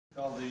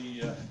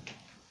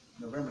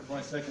November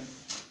 22nd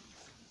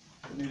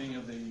meeting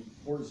of the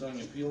Board of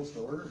Zoning Appeals to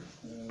order.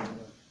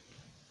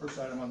 First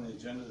item on the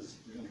agenda is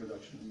the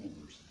introduction of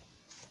members.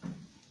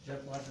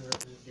 Jeff Walker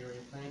representing area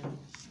planning.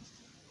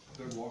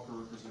 Doug Walker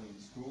representing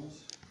the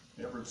schools.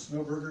 Everett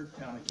Snowberger,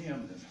 Town of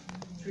Camden.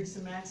 Teresa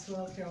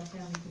Maxwell, Carroll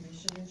County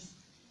Commissioners.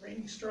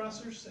 Randy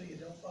Strasser, City of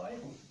Delphi.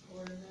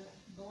 Gordon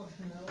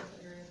Mills,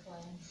 Area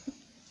Planning.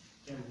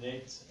 Jim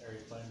Yates, area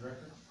plan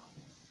director.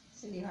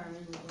 Cindy Harmon,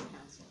 legal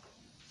counsel.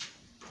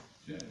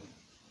 Okay.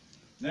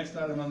 Next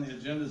item on the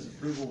agenda is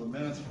approval of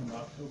minutes from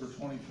October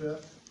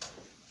 25th,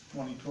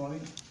 2020.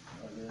 Are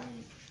there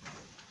any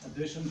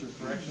additions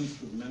or corrections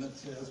to the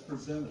minutes as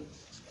presented?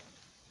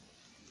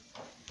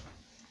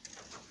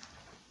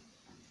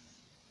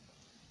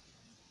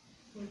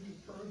 Move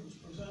to approve as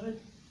presented.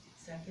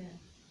 Second.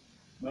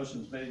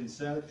 Motion's made and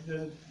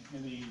seconded.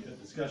 Any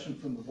discussion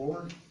from the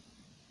board?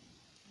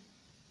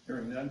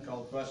 Hearing none,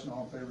 call the question.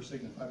 All in favor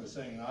signify by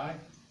saying aye.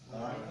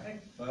 Aye.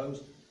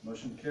 Opposed?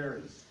 Motion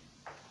carries.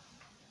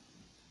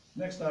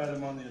 Next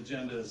item on the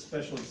agenda is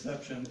special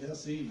exception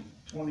SE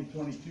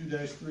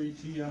 2022-3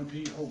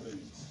 TMP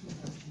Holdings.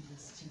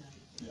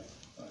 Yeah,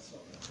 I saw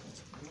that.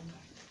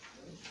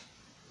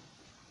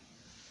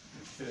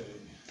 Okay.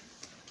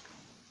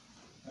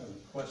 I have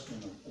a question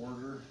of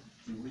order.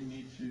 Do we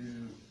need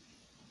to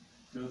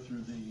go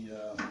through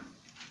the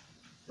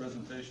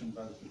presentation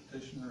by the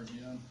petitioner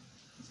again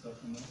and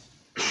stuff in this?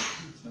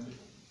 Cindy?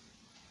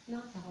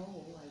 Not the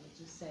whole, I would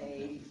just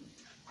say,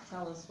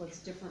 tell us what's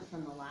different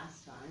from the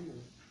last time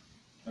and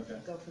Okay.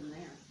 go from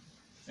there.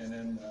 And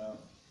then,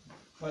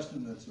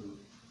 question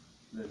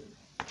that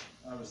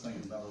I was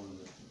thinking about over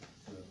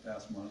the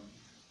past month.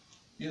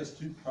 He has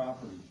two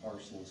property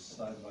parcels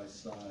side by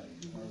side.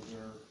 Are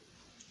there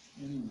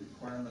any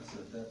requirements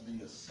that that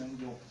be a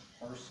single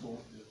parcel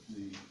if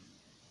the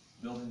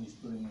building he's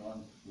putting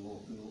on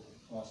will go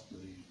across the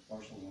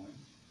parcel line?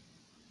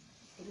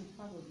 It would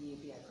probably be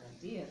a better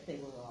idea if they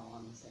were all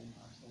on the same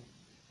parcel.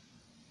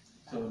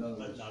 So in other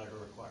But words, not a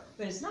requirement.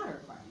 But it's not a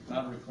requirement.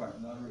 not a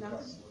requirement, not a No,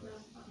 requirement.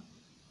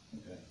 no.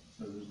 Okay,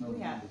 so there's no,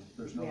 We have,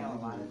 there's no we have a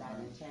legal lot of that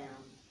in requirement.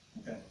 town.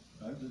 Okay,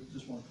 I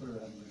just want to put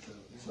it out there,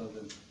 so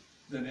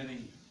then any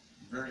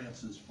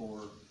variances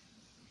for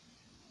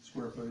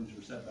square footage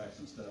or setbacks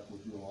and stuff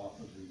would go off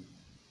of the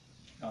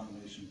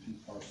combination two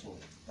parcel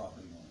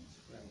property lines.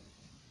 Right.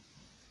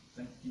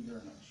 Thank you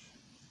very much.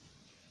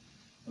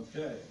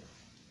 Okay,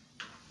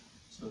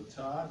 so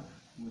Todd,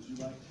 would you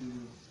like to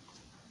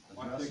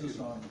address us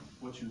on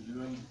what you're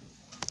doing?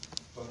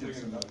 Give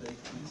us an update,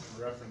 please.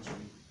 In reference to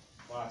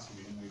last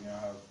meeting, we now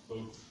have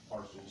both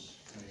parcels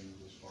named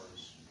as far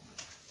as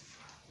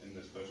in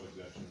this special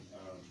exception.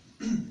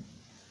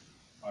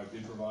 I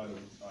did provide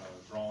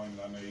a drawing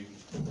that I made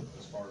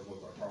as far as what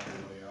our property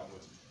layout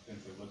would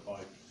potentially look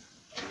like.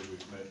 I believe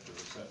we've met the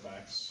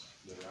setbacks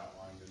that are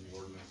outlined in the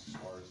ordinance as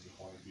far as the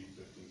 20 feet,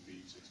 15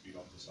 feet, 6 feet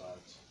off the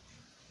sides.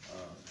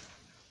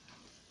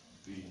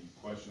 The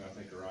question I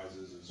think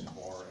arises as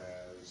far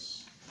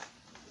as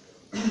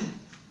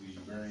the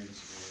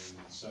variance in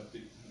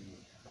septic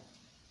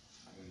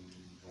and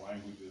the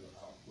language that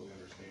I don't really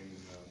understand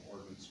in the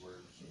ordinance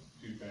where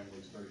two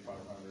families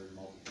 3,500,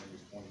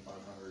 multi-families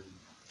 2,500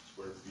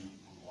 square feet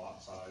in lot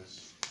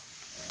size.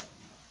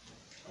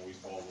 And we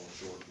fall a little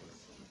short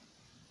with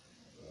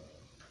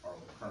our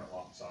current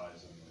lot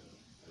size and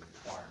the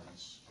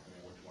requirements. I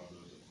mean, which one of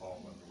those that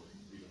fall under,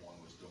 either one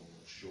was still a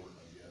little short,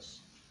 I guess.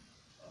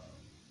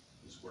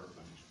 The square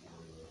footage for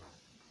the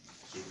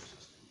sewer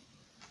system.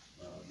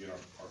 Again,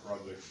 our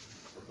project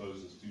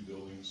proposes two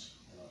buildings,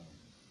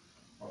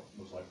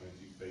 most likely in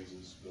two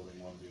phases. Building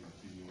one being the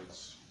 2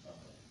 units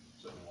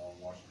sitting along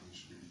Washington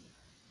Street.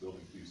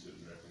 Building 2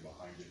 sitting directly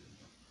behind it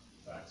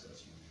to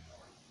access from the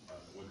alley.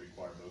 It would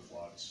require both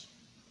lots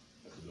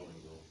that the building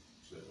will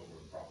sit over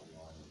the property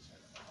line of the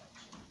second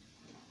house.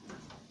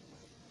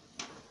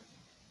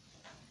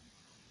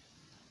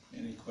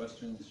 Any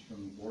questions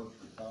from the board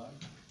for Todd?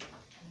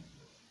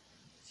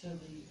 So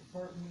the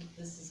apartment,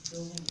 this is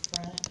building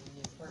front and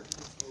the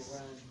apartments will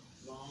run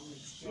long and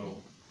straight.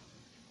 So,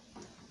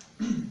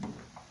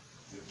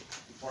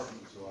 the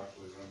apartments will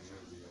actually run here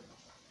to be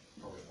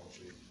probably a more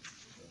shade.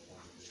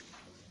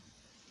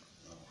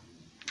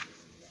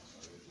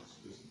 It's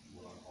just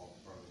what I call in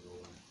front of the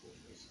building, which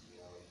is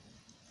the alley.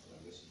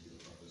 This is the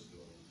front of this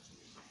building.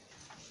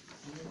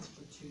 And it's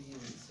for 2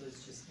 units, so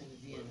it's just gonna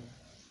be in,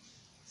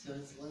 so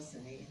it's less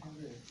than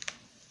 800.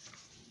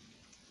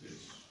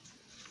 It's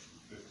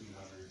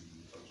 1,500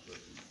 and some square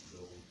feet of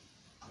building.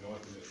 You know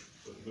what,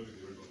 so if you look at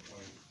the original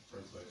plan, for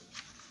instance,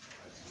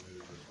 I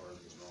submitted as far as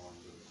the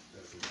drawings of it,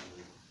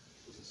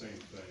 it's the same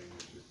thing,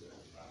 it's just that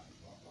the back is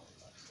not on the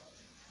back side.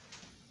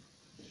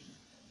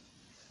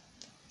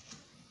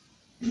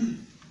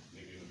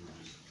 Maybe it was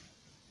just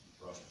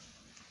rough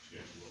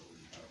sketch of what we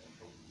kind of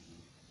control to do.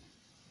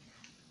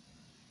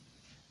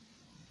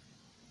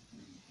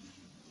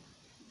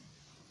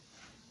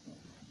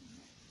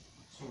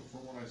 So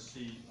from what I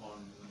see on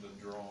the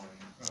drawing,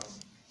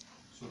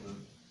 so the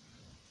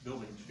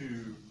building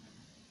 2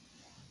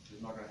 is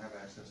is not gonna have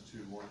access to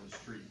one of the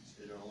streets,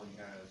 it only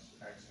has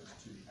access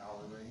to the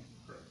alleyway,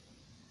 Correct.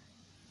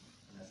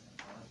 and that's the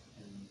front,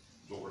 and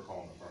That's what we're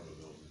calling the front of the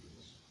building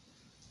is.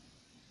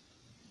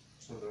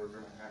 so they're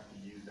gonna have to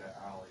use that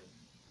alley,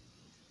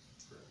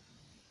 Correct.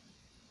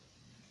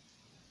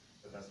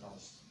 but that's not,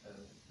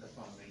 that's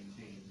not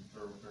maintained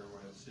thoroughfare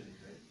by the city,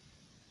 right?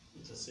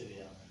 It's a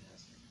city outlet,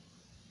 yes.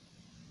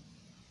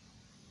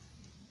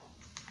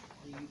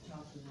 Are you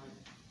talking like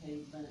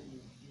pavement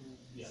and,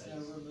 Yeah, snow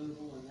it's-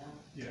 removal and that?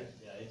 Yeah,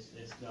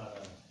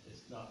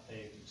 it's not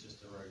paved, it's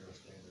just a regular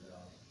standard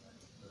outlet. Like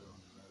we put on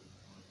the road.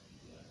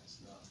 Yeah,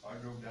 it's not. I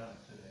drove down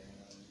it today, and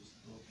I was just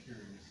a little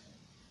curious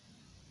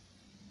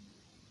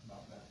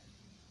about that.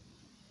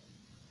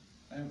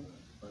 I have a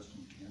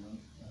question, Cameron.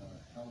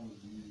 How would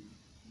you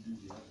do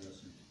the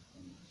addressing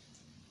on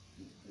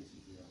this,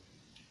 basically?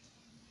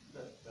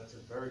 That's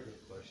a very good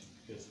question,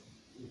 because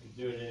we could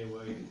do it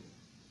anyway.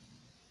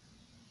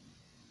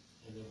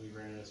 And then we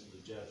ran this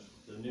with Jeff,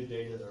 the new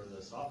data or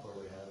the software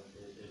we have,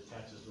 it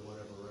attaches to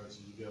whatever road, so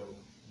you go,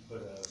 you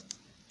put a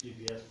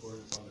GPS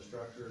coordinates on the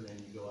structure, and then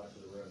you go out to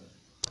the road.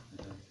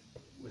 Okay.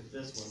 With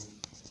this one,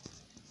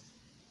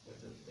 with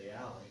the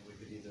alley, we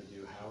could either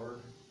do Howard,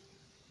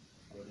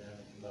 go down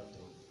and come up to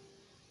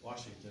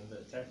Washington,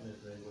 but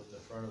technically with the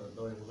front of the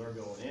building, where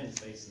they're going in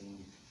facing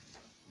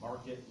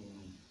Market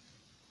and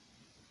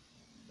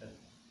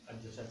I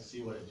just have to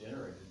see what it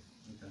generated.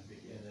 Okay.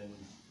 And then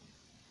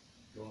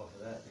go off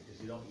of that, because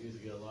you don't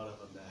usually get a lot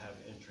of them that have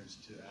entrance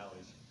to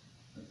alleys.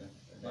 Okay.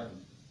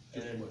 And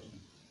Just a then-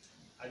 question.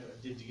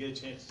 Did you get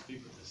a chance to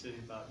speak with the city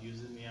about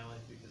using the alley,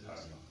 because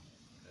it's.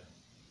 Okay.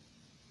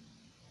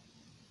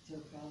 Is there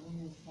a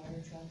problem with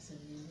fire trucks and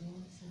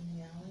ambulance in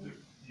the alley?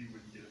 You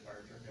wouldn't get a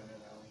fire truck down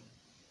that alley?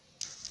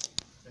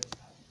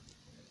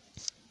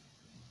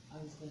 I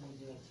was gonna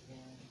do it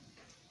today.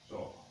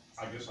 So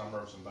I guess I'm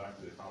referencing back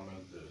to the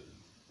comment that,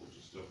 which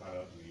is still kind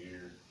of up in the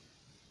air,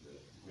 that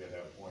we had to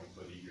have a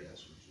 20-foot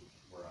egress, which is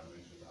where I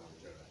mentioned I would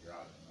check that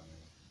garage, and I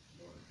mean, in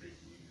order to create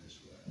the egress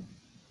for that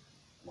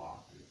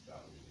lock, if that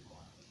was a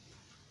requirement.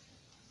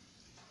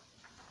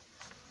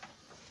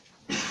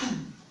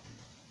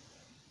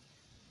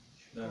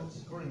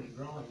 That's, According to the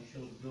drawing, it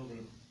shows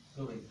building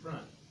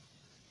front.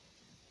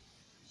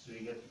 So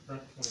you got the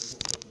front 24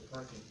 foot of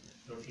parking,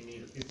 don't you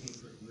need a 15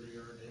 foot rear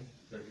yard then?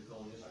 Because you're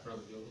calling this the front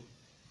of the building?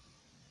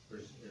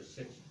 There's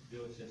 6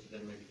 building since it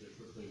doesn't make it just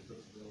quickly you put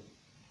the building.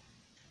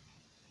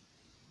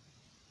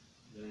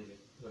 Then you get,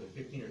 what, a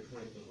 15 or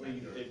 20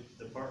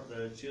 foot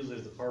Well, it's usually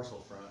the parcel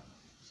front,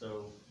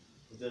 so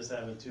with this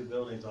having 2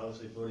 buildings,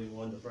 obviously building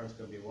 1, the front's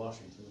gonna be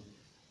Washington.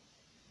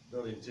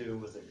 Building 2,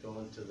 with it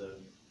going to the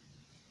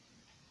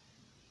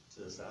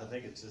side, I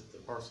think it's just the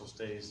parcel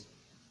stays,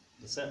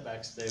 the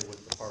setbacks stay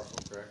with the parcel,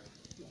 correct?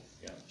 Yes.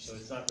 Yeah, so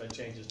it's not gonna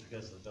change just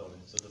because of the building,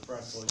 so the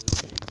front's always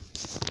gonna be,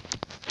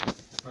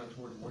 front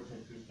toward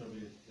Washington, it's gonna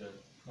be the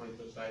 20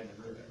 foot side and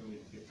the rear, it's gonna be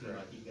the 15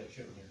 like you got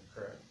shown here.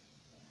 correct,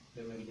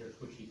 Then we can hear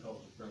which he calls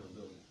the front of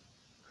the building.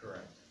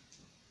 correct.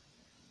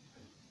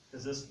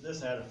 Cause this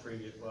had a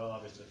previous, well,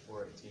 obviously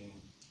 418,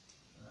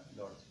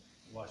 North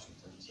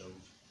Washington, so,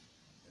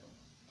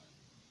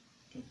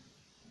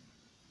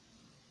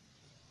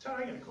 Todd,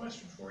 I got a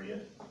question for you.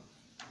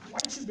 Why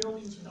 2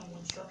 buildings and not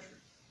one structure?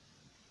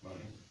 Money.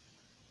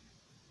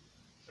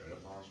 Straight up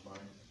honest money,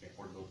 can't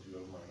afford to build 2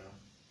 of them right now.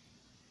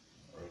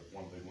 Or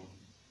one big one.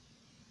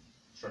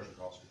 Structure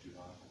costs are too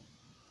high.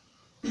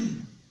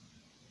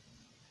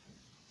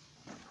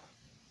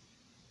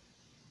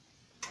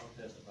 I'll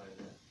testify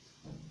to that.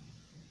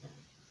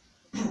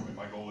 I mean,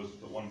 my goal is to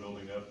put one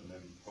building up and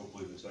then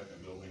hopefully the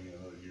second building in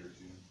another year or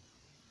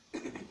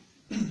 2.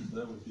 so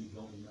that would be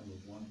building number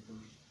 1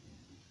 first,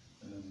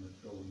 and then the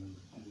building number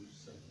 2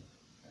 second.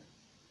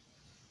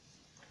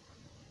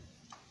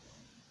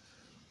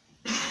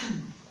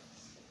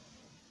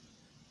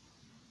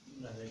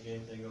 I think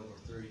anything over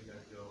 3, you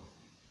gotta go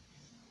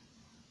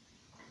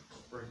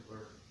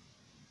sprinkler,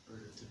 or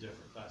it's a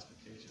different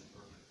classification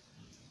for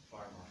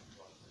fire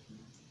marshal.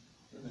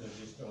 And then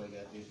just only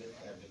got these that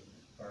have the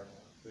fire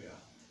wall. Yeah.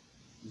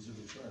 Is it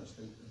required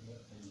state for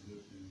that, or is it the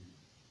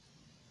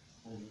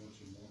 4 units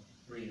or more?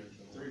 3 years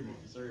or more.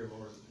 3 or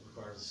more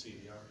requires a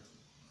CDR,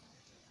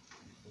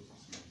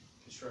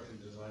 construction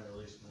design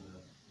release from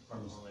the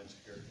Department of Homeland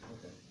Security.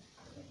 Okay.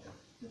 Okay.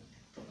 Yeah.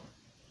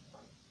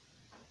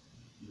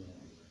 You don't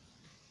have that.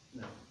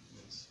 No,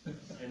 it's,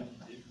 and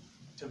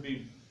to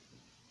be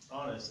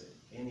honest,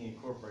 any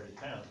incorporated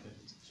town can,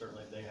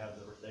 certainly they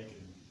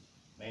can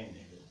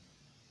mandate it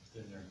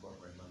within their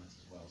incorporated limits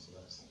as well, so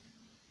that's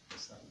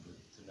something good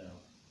to know.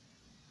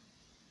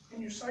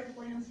 In your site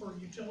plan for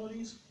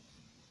utilities,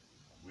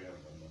 We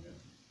haven't done one yet.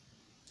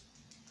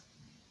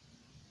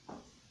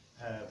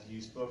 Have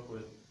you spoke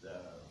with,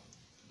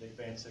 Dick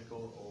Van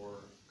Sickle or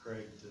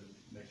Craig to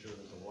make sure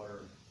that the water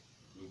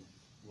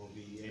will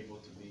be able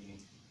to be,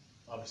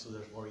 obviously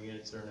there's more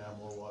units there now,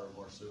 more water,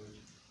 more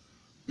sewage.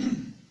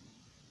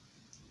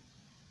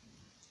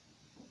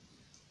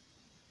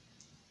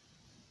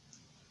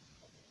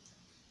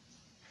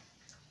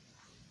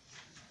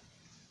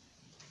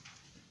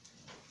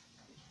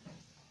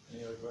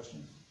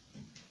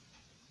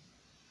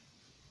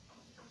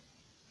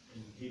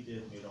 he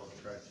did meet all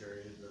the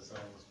criteria, the sign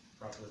was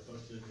properly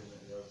posted and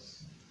it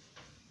was,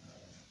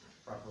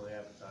 properly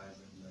advertised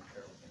in the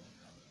Carroll County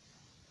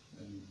Comments.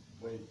 And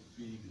waived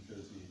fee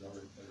because he's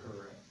already paid.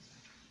 Correct.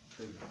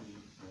 Paid the fee,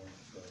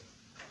 so,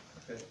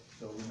 okay,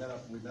 so we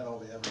met all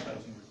the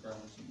advertising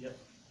requirements. And- Yep.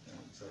 And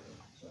et cetera,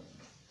 so.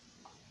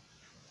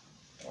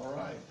 All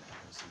right,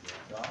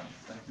 John,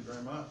 thank you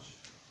very much.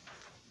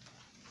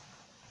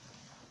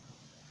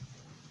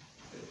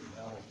 Okay,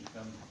 now we'll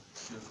become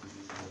to the,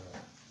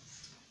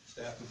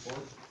 staff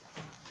report.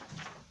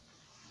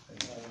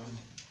 Anyone?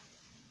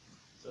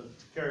 So to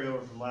carry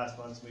over from last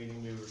month's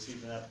meeting, we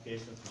received an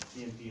application from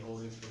TNP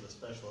Holdings for the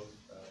special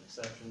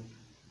exception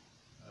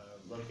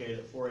located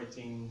at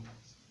 418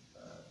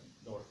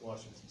 North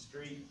Washington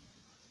Street.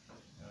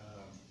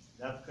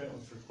 The applicant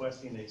was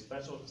requesting a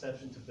special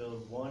exception to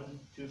build one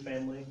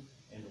two-family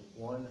and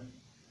one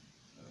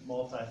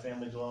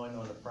multi-family dwelling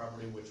on the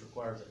property, which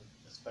requires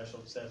a special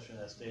exception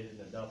as stated in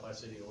the Delphi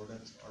City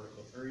Ordinance,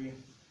 Article 3,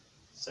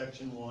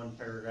 Section 1,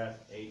 Paragraph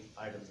 8,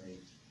 Item 8.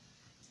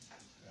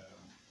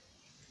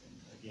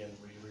 Again,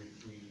 we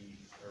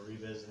are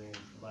revisiting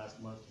last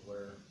month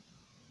where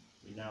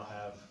we now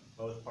have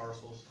both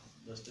parcels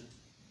listed.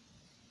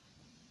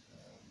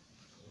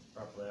 It was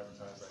properly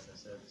advertised, like I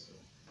said, so.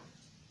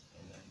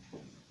 And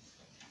then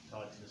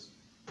Todd just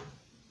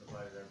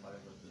provided everybody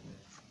with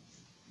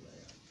the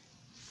layout.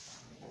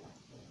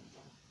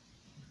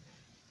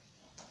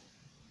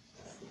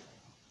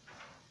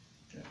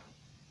 Okay.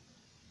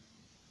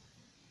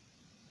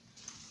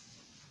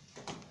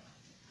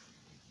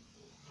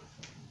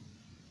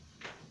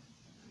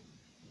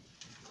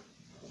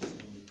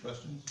 Any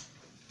questions?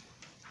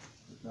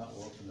 If not,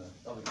 we'll open the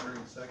public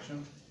hearing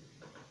section.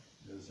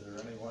 Is there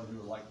anyone who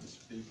would like to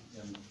speak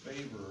in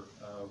favor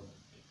of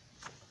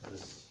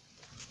this?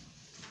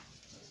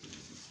 Let's see,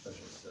 this is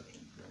special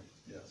exception, correct?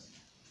 Yes,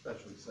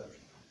 special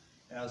exception,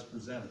 as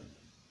presented.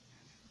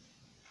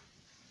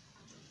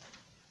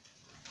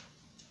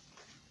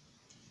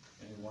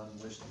 Anyone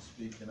wish to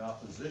speak in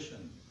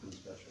opposition to the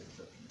special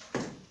exception?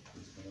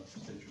 Please come up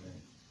and state your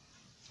name.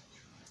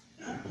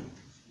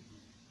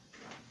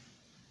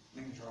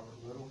 Name's Robert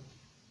Little.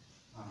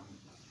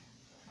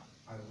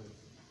 I live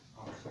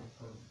obviously,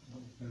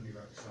 gonna be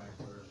right beside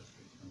where the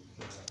street's gonna be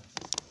put up.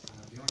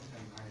 The only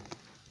thing I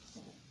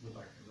would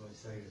like to really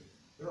say is,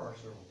 there are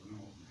several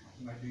renewals in the house,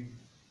 and I do,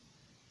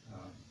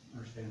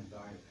 understand the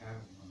value of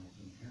having renewals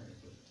in the area,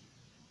 but,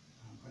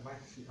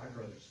 I'd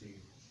rather see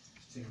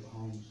single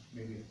homes,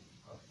 maybe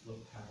a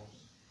flipped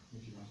house,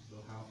 if you want to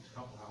build a house, a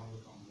couple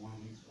houses on one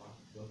lease lot,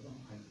 build them,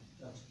 and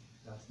that's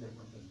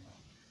different than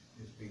what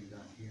is being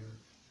done here.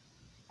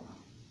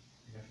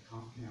 You have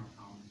commons down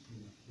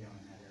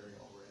in that area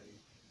already.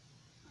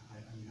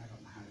 I mean, I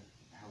don't know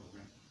how the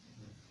rent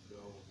will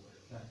go, where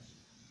that's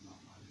not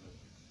my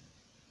budget.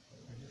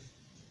 I just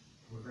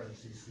would rather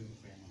see single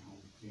family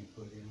homes being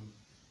put in.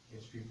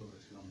 It's people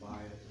that's gonna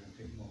buy it, they're gonna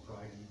take more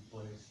pride in the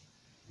place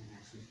and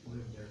actually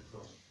live there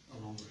for a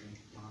longer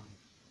length of time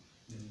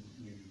than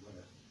maybe what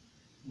a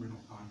rental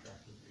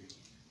contract would be.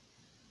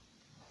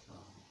 So,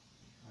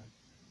 I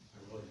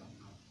really don't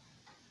know.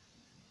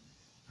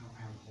 I don't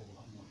have a whole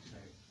lot more to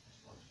say as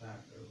far as that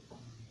goes.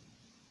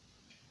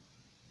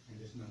 And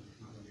just know there's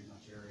not gonna be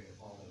much area if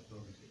all those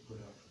buildings get put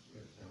up,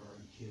 if there are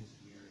any kids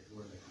in the area,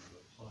 where they're gonna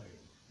go play.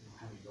 They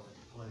don't have a yard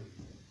to play,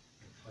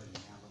 they play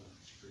down on the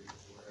street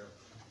or wherever.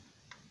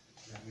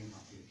 That may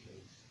not be the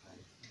case.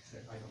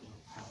 I don't know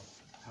how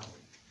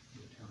it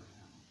would turn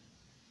out.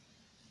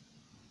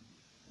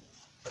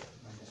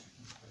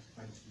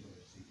 I just feel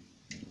to see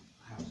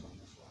a house on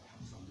this lot,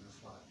 house on this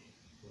lot,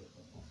 with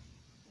I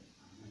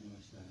know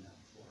it's done that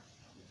before,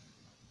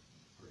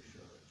 for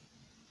sure.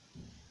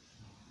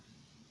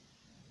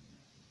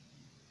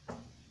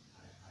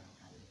 I don't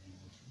have anything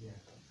else. Yeah.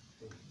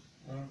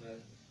 Well,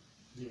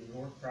 the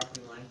north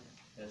property line,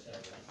 that's our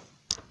line.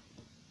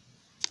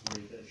 Where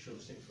you gotta show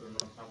 6 foot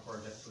north, how far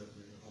that's with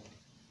your home.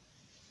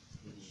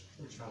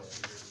 Which house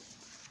is it?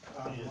 It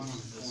The one on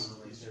is the this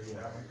corner right piece there,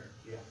 here.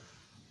 yeah.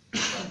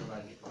 Talking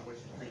about it,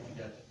 what's the street you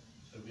got,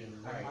 so being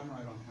right, I'm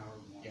right on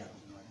Howard one. Yeah.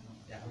 Right now.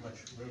 yeah, how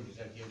much room does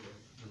that give you,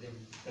 within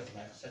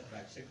setback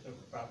 6 foot of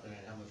property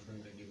line, how much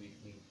room does that give you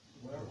between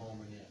your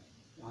home and that?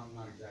 I'm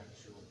not exactly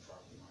sure what the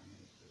property line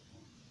is at this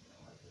one.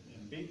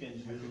 And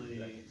Beacon's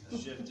usually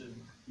shifted,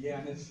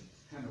 Yeah, and it's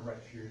kind of right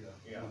here to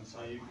yeah, one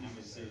so side. you of my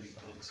can house see there,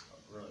 so. it's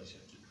really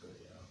shifted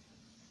pretty out.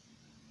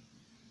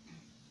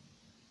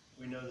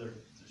 We know there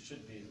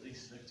should be at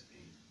least 6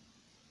 feet.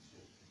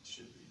 It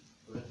should be.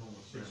 That's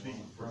almost 6 feet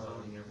for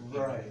from- zoning everything.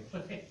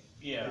 Right.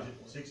 Yeah, Is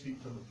it 6 feet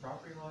from the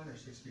property line or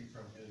 6 feet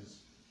from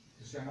his?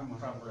 You see, I'm on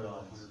property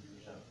about lines, 100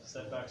 years yeah, old.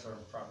 setbacks are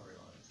property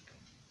lines.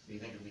 So you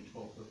think it'd be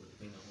 12 foot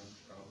between the homes,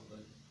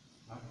 probably?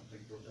 I don't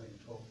think there was any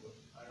 12 foot.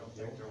 I don't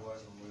think there was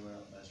when we went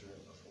out and measured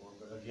it before,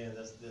 but again,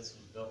 this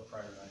was built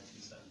prior to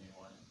 1971,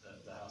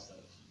 the house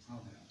that was Oh,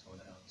 yeah. torn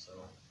down,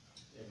 so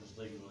it was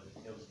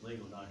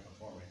legal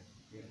non-conforming,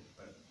 Yeah.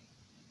 but,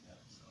 yeah,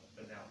 so.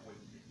 But now it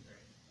wouldn't be,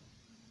 right?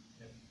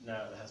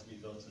 Now it has to be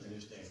built to the new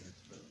standards,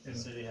 but the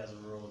city has a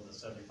rule of the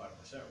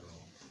 75%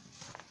 rule.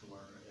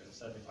 where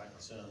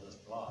 75% of this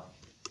block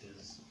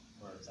is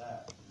where it's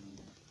at, and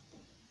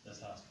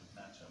this house could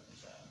match up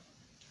with that.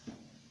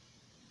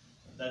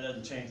 That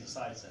doesn't change the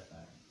side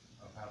setback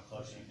of how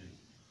close you could,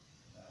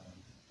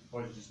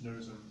 Well, I just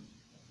noticed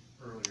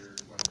earlier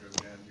when I drove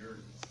down,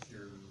 your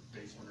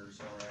basement or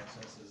cellar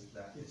access is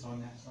that. It's on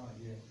that side,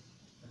 yeah.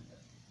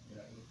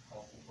 Yeah,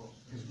 awful close.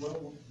 Because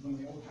well, when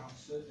the old house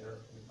stood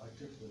there, if I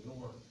took the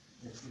door,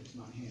 it's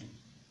not handy.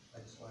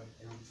 I'd slide it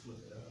down,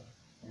 flip it up,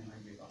 and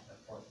I'd be about that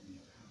far from the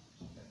other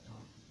house at that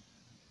time.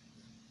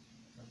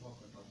 I love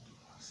that double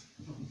glass.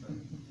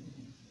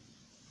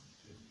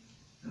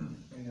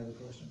 Any other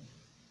questions?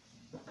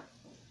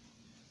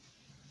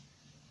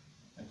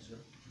 Thanks, sir.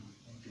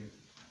 Thank you.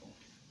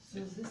 So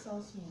is this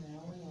also an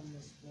alley on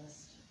this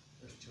west,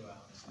 there's 2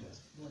 alleys, yes.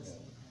 west?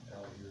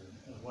 Out here.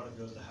 And one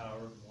goes to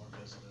Howard, and one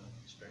goes to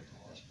straight to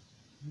Marsh.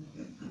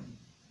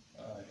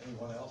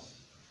 Anyone else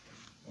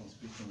want to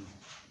speak in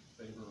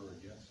favor or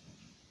against?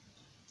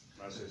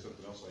 Can I say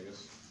something else, I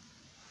guess?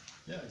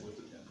 Yeah. With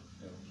it? Yeah.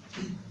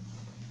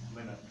 I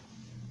mean,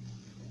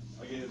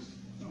 I guess,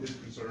 his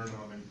concern,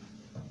 I mean,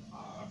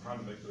 I'm trying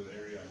to make the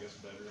area, I guess,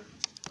 better.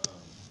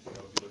 You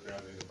know, if you look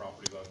around the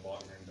properties I've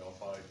bought here in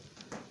Delphi,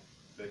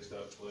 fixed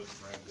up, flipped,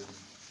 rented,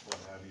 what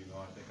have you,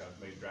 I think I've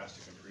made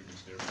drastic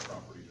improvements to every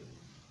property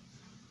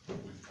that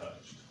we've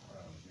touched.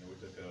 You know, we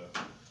took an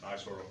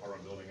eyesore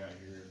apartment building out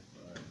here,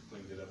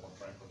 cleaned it up on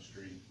Franklin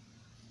Street,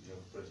 you know,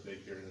 put a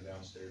daycare in the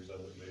downstairs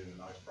of it, made it a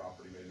nice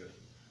property,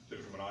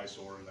 took it from an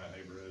eyesore in that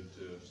neighborhood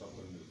to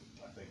something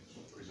that I think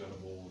is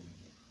presentable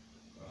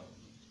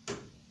and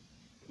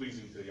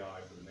pleasing to the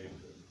eye for the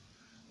neighborhood.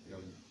 You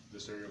know,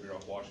 this area over here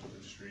off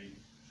Washington Street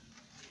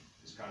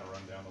is kind of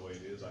run down the way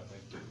it is. I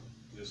think that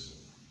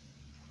this,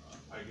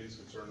 I get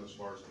concerned as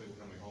far as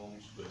single-family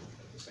homes, but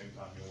at the same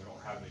time, you know, we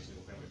don't have any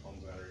single-family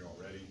homes in that area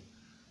already.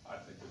 I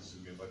think this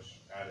is gonna be a much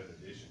added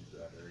addition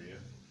to that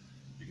area.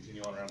 If you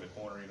continue on around the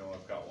corner, you know,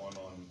 I've got one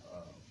on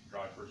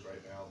Drivers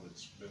right now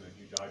that's been a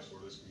huge eyesore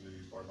to this community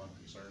as far as I'm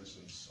concerned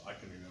since I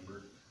can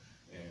remember,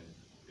 and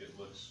it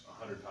looks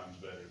 100 times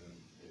better than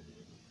it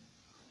did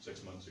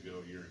 6 months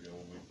ago, a year ago,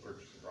 when we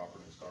purchased the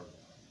property and started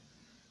on it.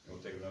 And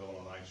we'll take another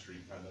one on 9th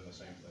Street, kind of done the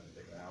same thing,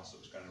 taking a house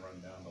that was kind of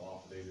run down,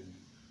 dilapidated,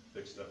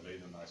 fixed it up,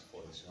 made it a nice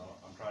place. You know,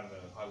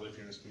 I live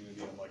here in this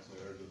community, unlike some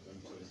of the others that have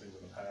done some of these things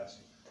in the past.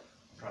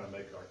 I'm trying to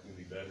make our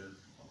community better.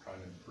 I'm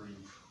trying to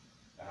improve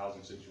the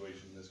housing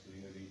situation in this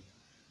community,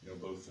 you know,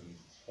 both in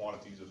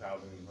quantities of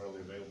housing and readily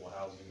available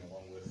housing,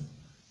 along with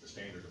the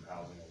standard of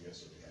housing, I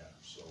guess, that we have.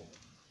 So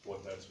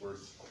what that's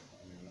worth,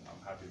 I mean, I'm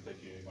happy to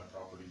take you to any of my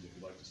properties if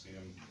you'd like to see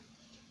them,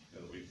 you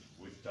know, that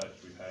we've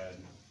touched, we've had,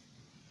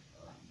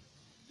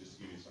 just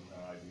to give you some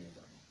kind of idea.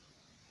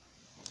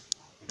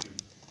 Thank you.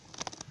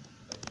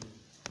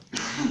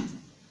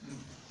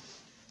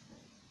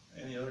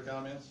 Any other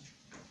comments?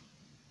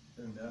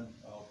 Hearing none,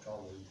 I'll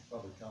call the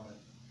public comment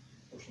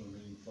portion of the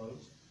meeting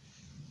closed.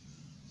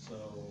 So,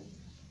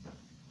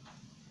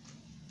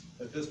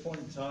 at this point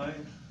in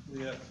time,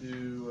 we have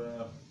to,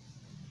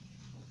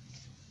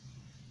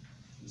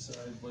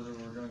 decide whether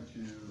we're going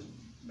to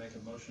make a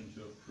motion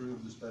to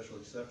approve the special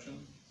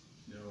exception,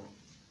 you know,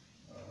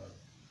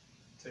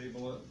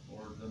 table it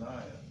or deny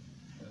it.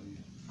 And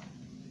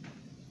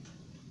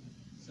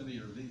Cindy,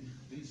 are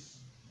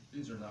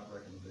these are not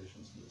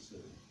recommendations to the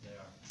city? They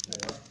are. They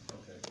are,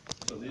 okay.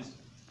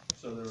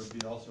 So there would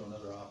be also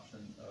another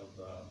option of,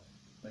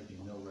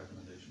 making no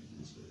recommendation to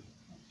the city.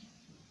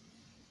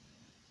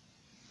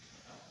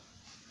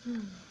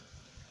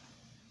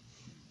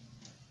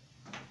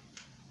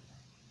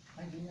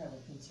 I do have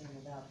a concern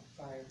about the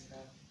fire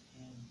truck,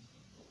 and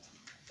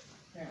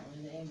apparently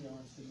the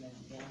ambulance would make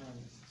it down,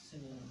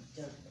 assuming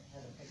Doug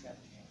had a pickup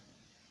truck.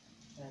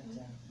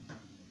 But,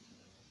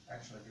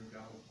 Actually, I drove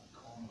down with my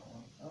car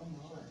on. oh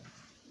my.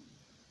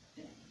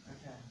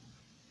 Okay,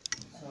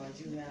 so I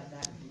do have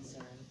that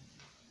concern.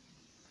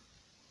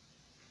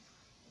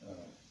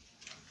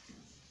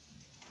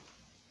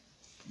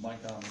 My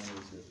comment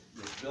is that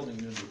if building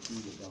unit 2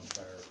 was on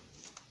fire,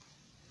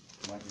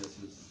 my guess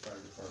is the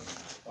fire department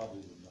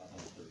probably would not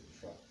want to put the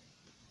truck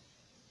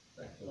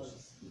that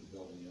close to the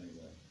building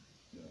anyway.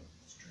 You know,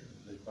 it's true.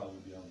 They'd probably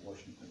be on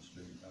Washington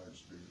Street, Howard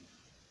Street,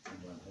 and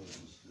run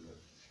hoses to it.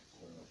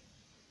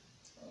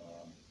 So,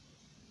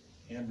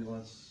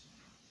 ambulance.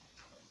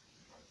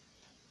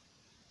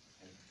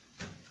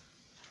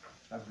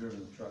 I've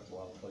driven the truck a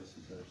lot of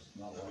places. There's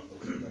not a lot of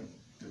places that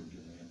couldn't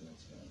get an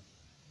ambulance down.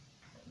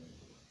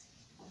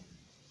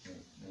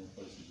 The only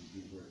places would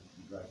be where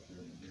you drive through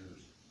in the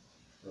years,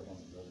 rub on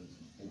the buildings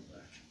and pull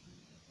back.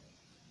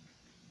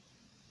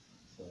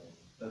 So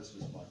that's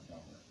just my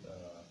comment.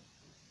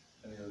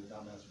 Any other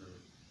comments or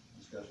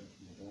discussion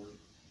from the board?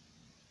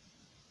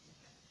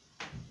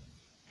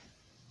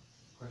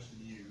 Question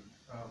to you,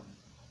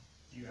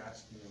 you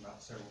asked me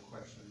about several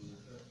questions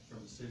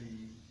from the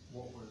city.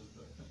 What was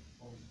the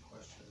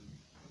question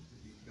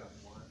that you got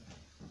in mind?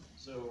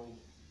 So,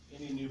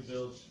 any new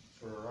builds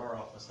for our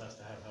office has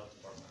to have health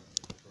department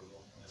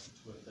approval. And if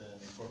it's within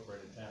an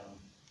incorporated town,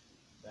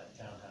 that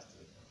town has to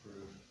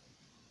approve.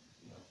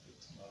 You know,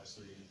 it's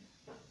obviously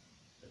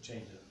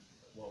change of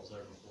what was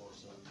there before,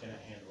 so can it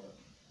handle it?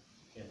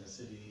 Can the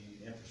city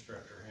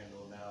infrastructure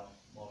handle now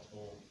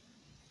multiple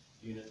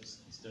units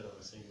instead of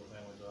a single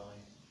family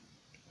dwelling?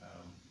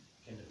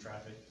 Can the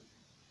traffic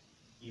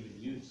even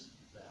use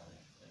the alley?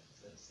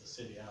 It's the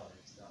city alley,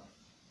 it's not.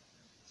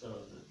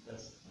 So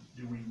that's,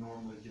 Do we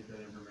normally get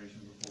that information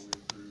before we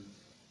approve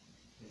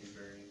any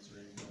variance or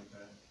anything like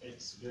that?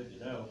 it's good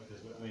to know,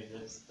 because, I mean,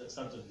 that's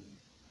something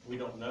we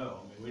don't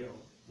know. I mean,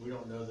 we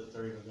don't know that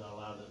they're even gonna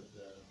allow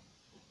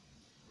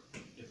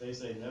if they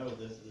say, no,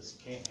 this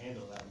can't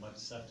handle that much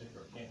septic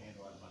or can't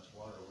handle that much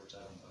water, which I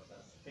don't know if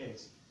that's the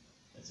case,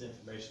 it's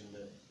information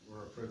that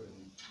we're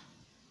approving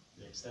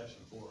the exception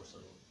for, so.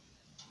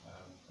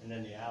 And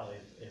then the alley,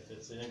 if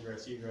it's an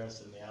ingress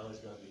egress and the alley's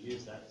gonna be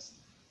used, that's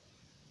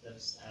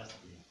has to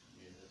be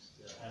used,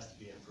 it has to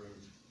be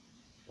improved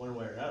one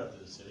way or another to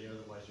the city,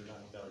 otherwise you're not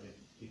gonna be able to get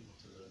people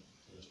to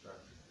the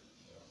structure.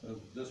 So,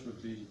 So this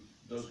would be,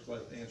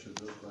 answer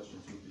to those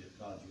questions would be a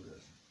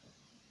conduit.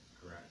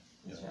 correct.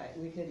 That's Yeah. right,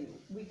 we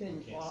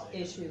couldn't can't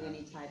say issue that.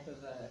 any type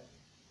of a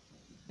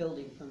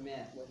building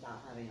permit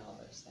without having all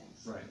those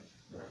things. Right,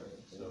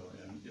 so,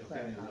 and if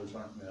any of those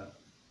aren't met,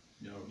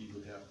 he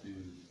would have to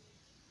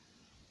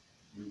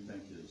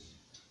rethink his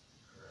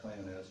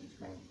plan as he's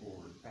going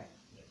forward. Right,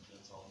 Yeah,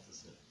 that's all at the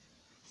city.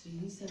 So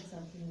you said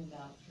something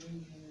about 3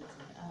 units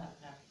and up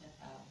have to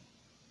have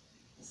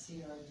the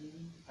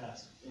CRD,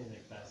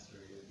 Anything past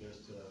three, it goes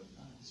to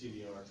a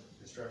CDR, to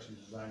construction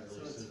design so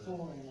release. it's to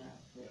 4 and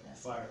up. the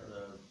That's-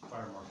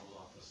 fire marshal's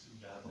office,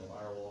 you got a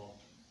firewall.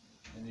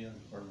 And the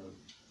Department of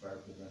Fire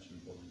Prevention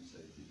and Building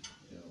Safety,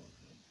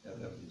 have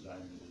to have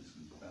design release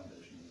and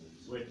foundation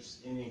release.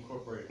 Which any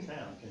incorporated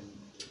town can,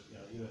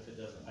 even if it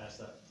doesn't pass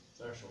that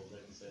threshold, they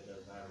can say it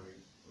doesn't matter,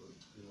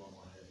 we want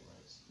one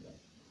anyways.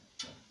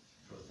 Yeah.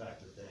 For the fact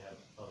that they have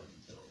public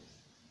utilities.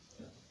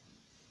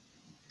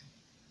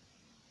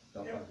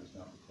 Delphi does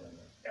not require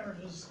that.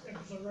 Aaron, as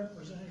a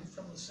representative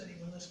from the city,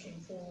 when this came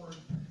forward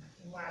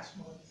last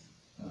month,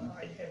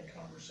 I had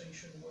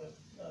conversation with,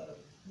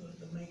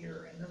 the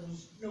mayor, and there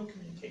was no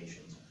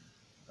communications.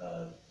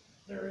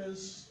 There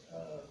is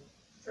a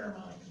fair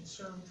amount of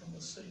concern from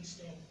the city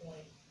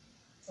standpoint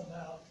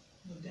about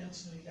the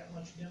density, that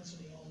much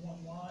density on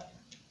one lot.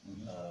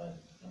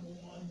 Number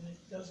one, it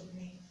doesn't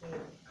meet the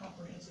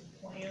comprehensive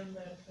plan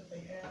that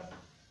they have.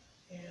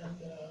 And,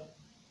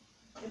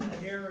 in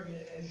that area,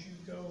 as you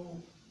go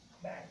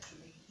back to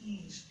the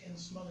east, in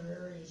some other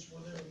areas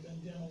where there have been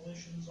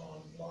demolitions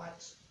on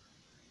lots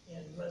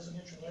in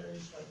residential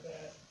areas like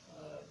that,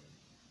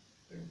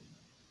 they're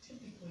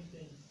typically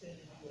been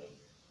fitted with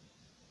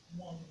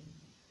one,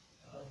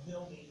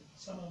 building.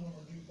 Some of them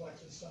are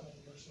duplexes, some of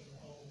them are single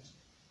homes.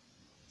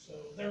 So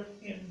there,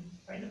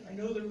 I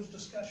know there was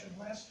discussion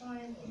last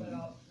time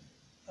about,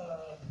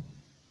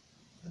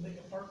 the big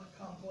apartment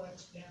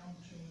complex down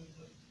to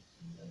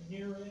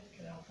near it,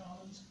 Canal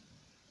Commons.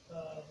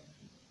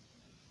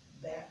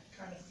 That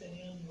kind of fit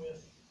in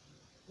with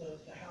the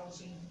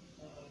housing,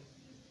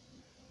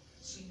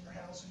 senior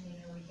housing and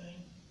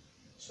everything.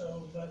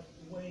 So, but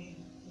the way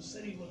the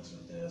city looks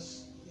at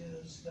this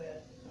is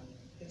that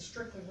it's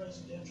strictly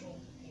residential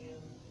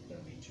and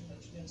there'd be too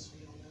much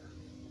density on there.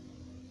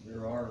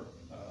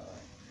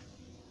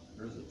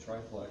 There's a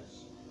triplex,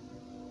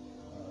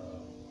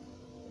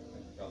 I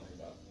think probably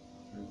about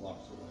 3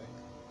 blocks away.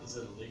 Is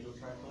it a legal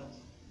triplex?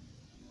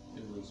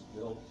 It was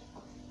built,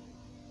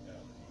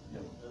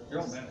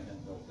 Carroll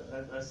Manahan built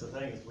that. That's the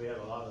thing, is we have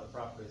a lot of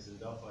properties in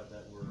Delphi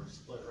that were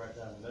split right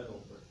down the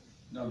middle, but.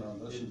 No,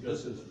 this It is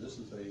goes- a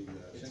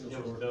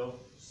It was built,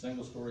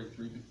 single story,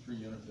 three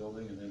unit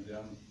building, and then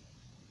down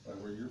by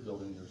where you're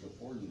building, there's a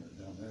 4 unit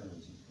down there,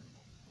 isn't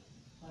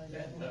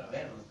there?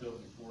 That was built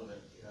before that.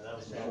 that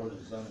was. Before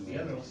the zoning. The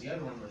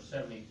other one was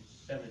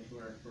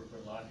 7,200 square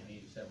foot lot, and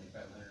needed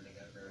 7,500, they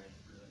got a variance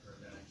for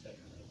that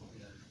section,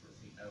 1,400 square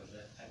feet, that was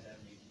at that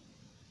meeting.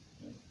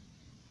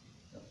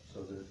 Yeah,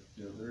 so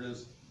there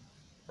is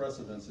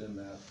precedence in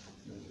that,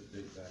 that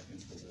date back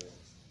into the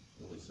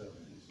early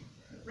 70s.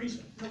 No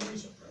recent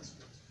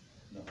precedents.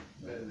 No,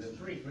 The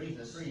three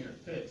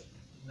unit pitch,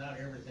 not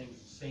everything's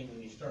the same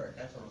when you start,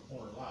 that's on a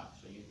corner lot,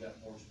 so you've got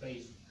more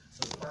space,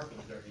 so the parking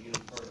starts, you use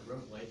part of the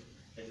roadway,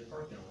 there's a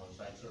parking on one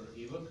side, so if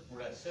you look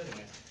where that's sitting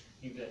at,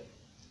 you've got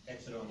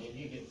exit on the end,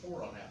 you get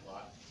 4 on that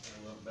lot, and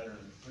a little better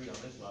than 3 on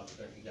this lot,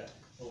 because you got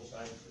both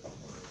sides of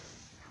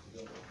the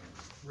building.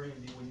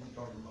 Randy, when you're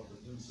talking about the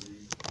density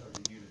of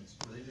the units,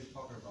 were they just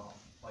talking about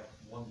like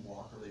one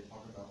block, or are they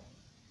talking about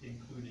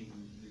including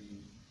the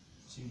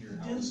senior The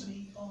housing?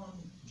 density on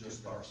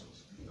Just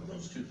parcels?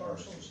 those 2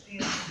 parcels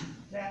in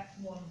that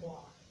one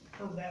block,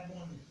 or that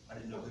one, I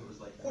didn't know if it was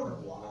like Quarter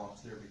multiple block.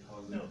 blocks there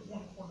because. no,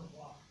 1 quarter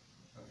block.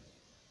 Okay.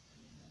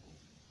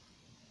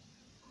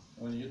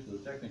 When you get to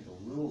the technical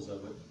rules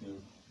of it,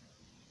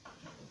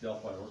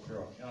 Delphi or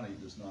Carroll County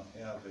does not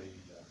have a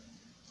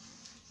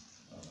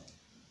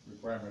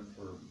requirement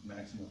for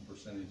maximum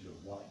percentage of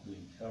lot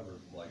being covered,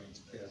 like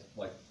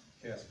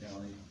Cass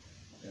County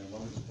and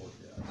Logansport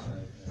has.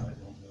 And I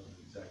don't know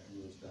the exact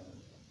rules down in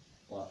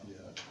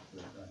Lafayette,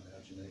 but I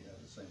imagine they have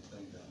the same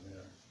thing down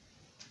there.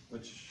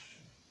 which,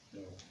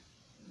 you know,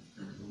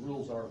 the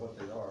rules are what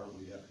they are,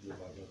 we have to go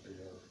by what they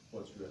are,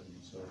 what's written,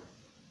 so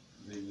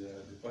the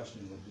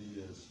question would be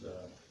is,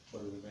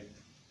 whether we make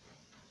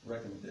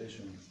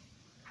recommendation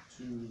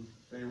too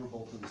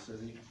favorable to the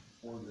city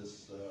for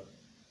this,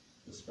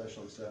 this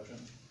special exception,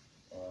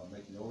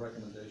 make no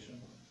recommendation,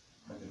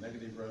 make a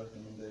negative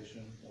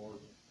recommendation, or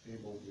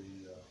table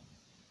the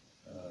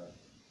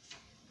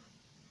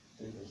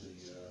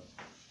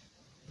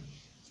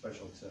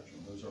special exception.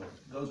 Those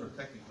are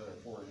technically our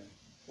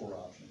four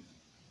options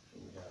that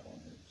we have on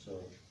here. So,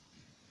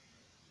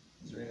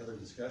 is there any other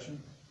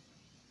discussion?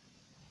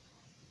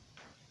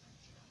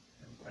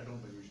 I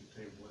don't think we should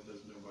table it, there's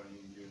nobody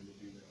in here to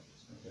do that.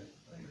 Okay.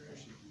 I think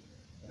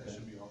that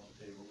should be off the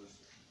table, this,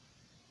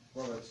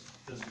 Well, it's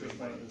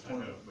I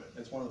know, but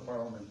it's one of the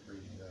parliamentary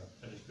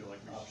I just feel like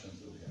we should. options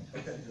that we have.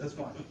 Okay, that's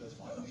fine, that's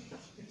fine.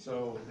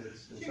 So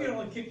it's. You can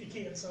only kick the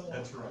can so long.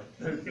 That's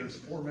right. There's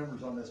 4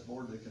 members on this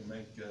board that can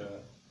make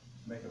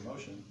a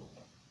motion,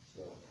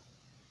 so.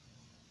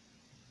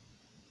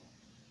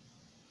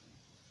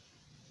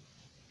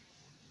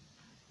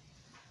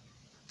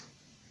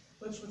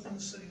 But it's within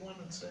the city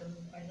limits, and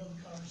I know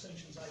the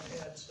conversations I've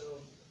had, so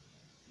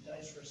it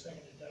dies for a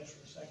second,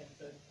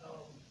 but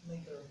I'll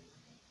make a,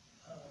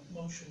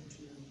 motion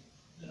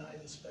to deny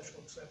the special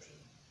exception.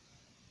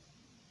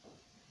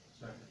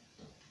 Second.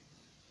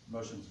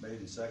 Motion's made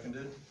and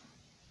seconded.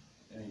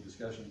 Any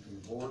discussion from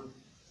the board?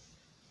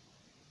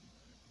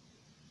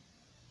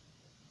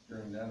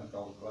 Hearing none, I'll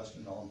call the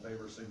question. All in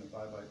favor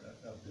signify by,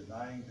 of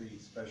denying the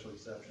special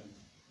exception.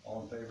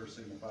 All in favor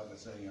signify by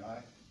saying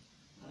aye.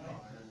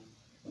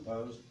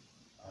 Opposed?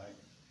 Aye.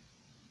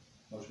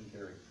 Motion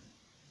carried.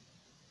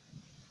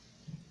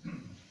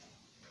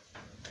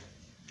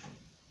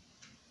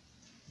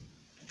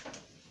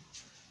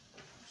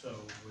 So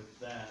with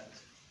that,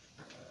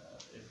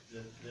 if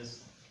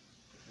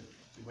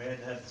we had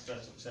to have the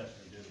special exception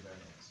to do the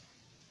variance.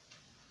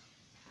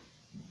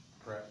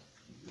 Correct?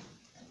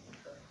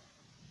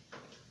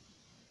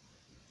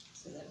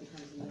 So that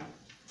becomes a moot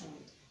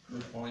point.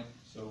 Good point.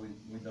 So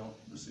we don't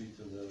proceed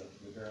to the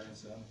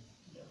variance then?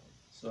 Yeah.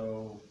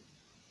 So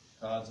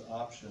Todd's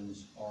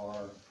options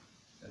are,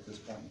 at this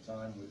point in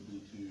time, would be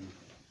to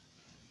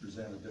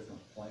present a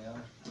different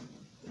plan.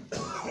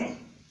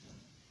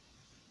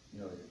 You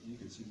know, you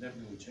could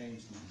significantly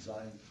change the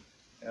design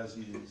as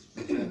he has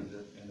presented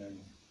it, and then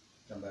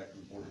come back to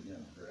the board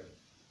again, correct?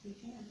 You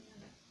can,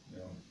 You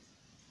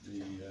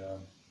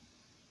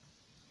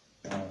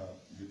know,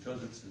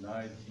 because it's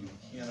denied, you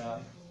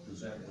cannot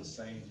present the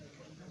same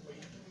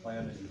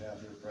plan that you have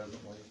here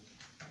presently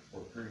for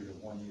a period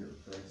of 1 year,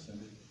 correct,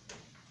 Cindy?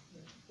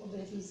 Well,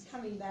 but if he's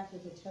coming back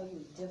with a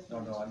totally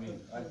different. No, I mean,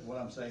 what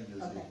I'm saying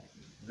is Okay.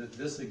 that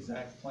this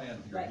exact plan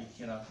here, he Right.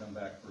 cannot come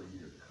back for a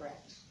year.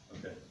 Correct.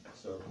 Okay,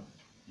 so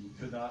you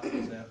could not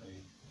present a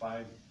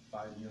five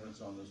units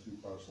on those 2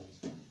 parcels,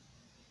 you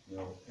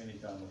know,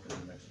 anytime within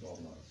the next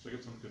 12 months. So I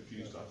get some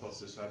confused, I thought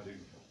this had to, no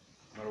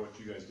matter what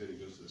you guys did, it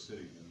goes to the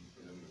city, and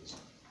for them to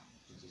decide,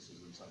 since this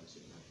is inside the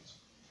city limits.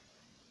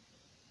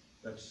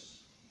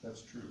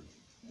 That's true.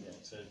 Yeah,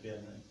 so it'd be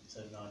a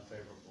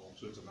non-favorable.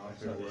 So it's a So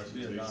non-favorable it'd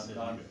be a recommendation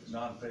to you guys.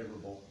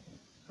 non-favorable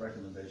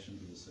recommendation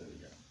to the city,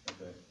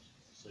 okay?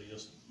 So you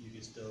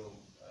can still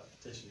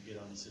petition to get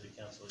on the city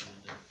council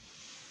agenda.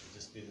 It'll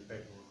just be the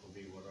paperwork will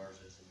be what ours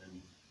is, and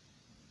then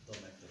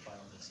they'll make the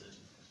final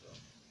decision as well.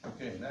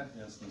 Okay, in that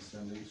instance,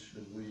 Cindy,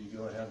 should we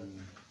go ahead and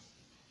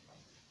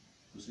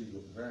proceed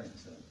with the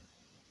variance then?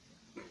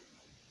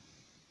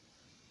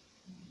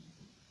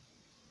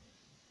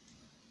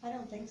 I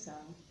don't think so.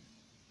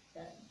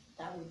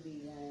 That would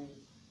be, I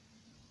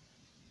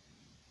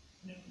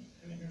mean,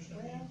 there's no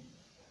need. well,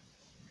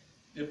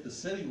 If the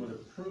city would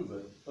approve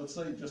it, let's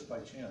say just by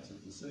chance,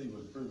 if the city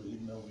would approve it,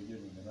 even though we give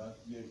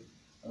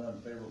an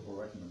unfavorable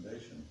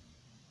recommendation,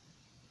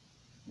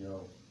 you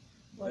know,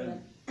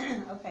 then,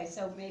 then, okay,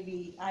 so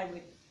maybe I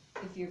would,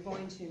 if you're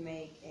going to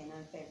make an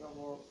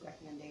unfavorable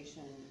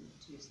recommendation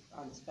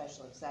on the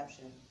special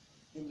exception,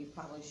 then you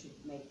probably should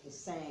make the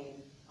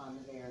same on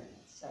the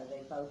variance. So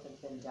they both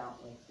have been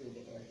dealt with through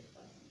the area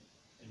plan.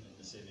 And then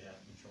the city have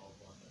control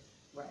of it.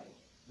 Right,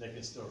 They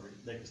can still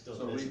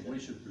so visit we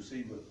it. should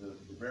proceed with the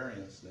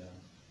variance then.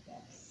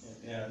 yes.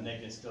 And they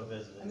can still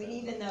visit it. I mean,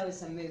 even though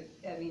it's a moot,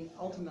 I mean,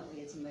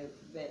 ultimately it's a moot,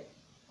 but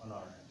On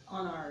our end.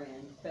 on our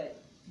end,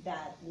 but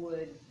that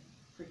would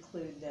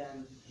preclude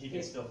them. He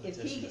can still If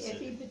petition the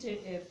city.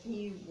 If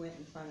he went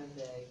in front of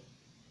the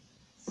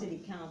city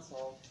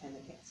council and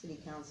the city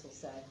council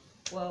said,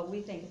 well,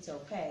 we think it's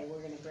okay,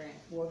 we're gonna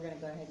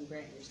go ahead and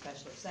grant your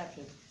special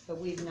exception, but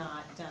we've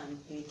not done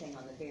anything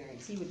on the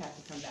variance, he would have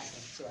to come back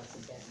to us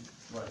again.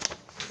 Right,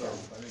 so,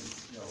 I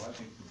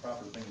think the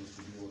proper thing is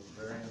to deal with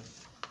the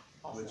variance,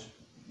 Also. which,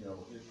 it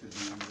could be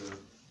either,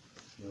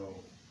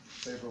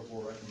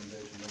 favorable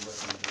recommendation, no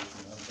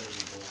recommendation,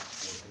 unfavorable,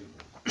 or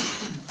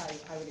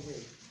favorable. I would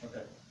agree.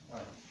 Okay, all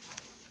right.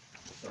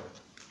 So,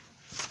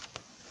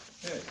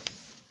 okay.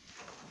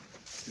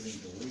 Getting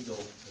to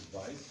legal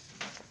advice,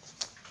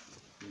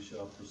 we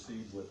shall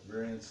proceed with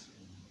variance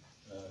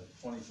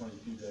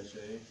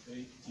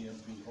 2022-8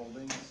 TMP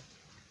Holdings.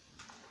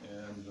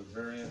 And the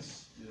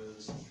variance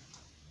is,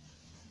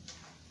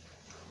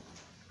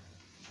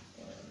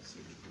 let's see,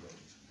 if we put a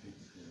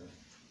paper here.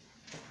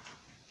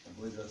 I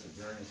believe that's a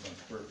variance on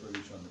square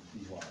footage on the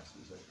two lots,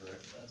 is that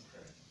correct? That's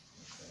correct.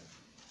 Okay.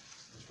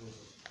 Which was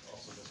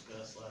also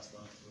discussed last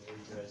month, where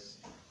you guys,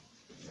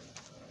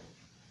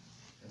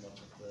 came up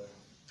with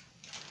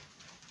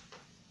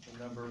the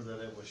number that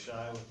it was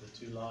shy with the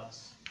two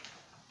lots.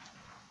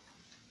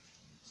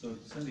 So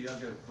Cindy,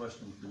 I've got a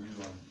question for you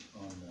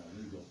on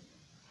legal.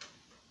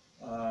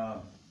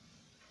 A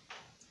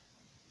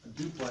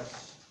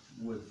duplex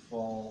would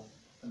fall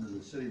under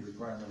the city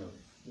requirement of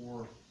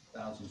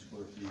 4,000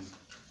 square feet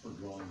per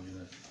dwelling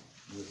unit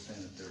with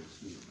sanitary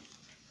sewers.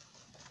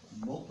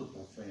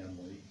 Multiple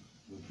family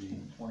would be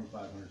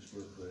 2,500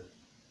 square foot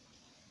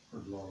per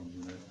dwelling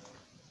unit.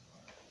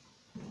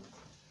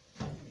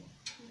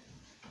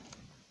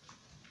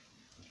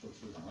 That's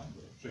what's in the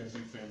hospital.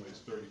 Two-family is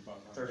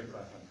 3,500.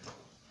 3,500.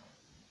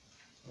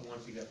 But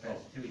once you get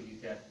past two, you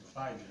get to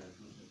 5 units,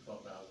 which is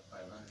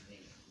 12,500 each.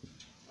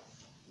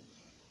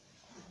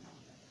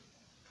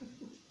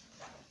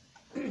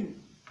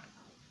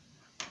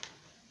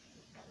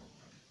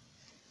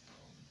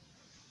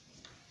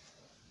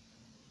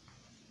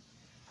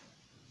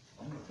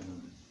 I'm looking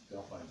at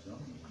Delphi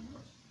zoning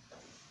ordinance.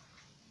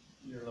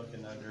 You're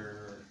looking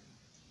under,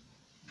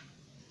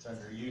 it's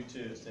under U2,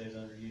 it stays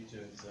under U2,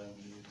 it's under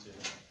U2.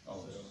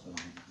 Oh, So,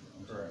 so,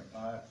 I'm sorry,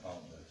 I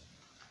apologize.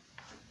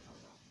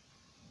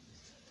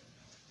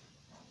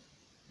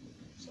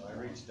 So I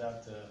reached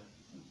out to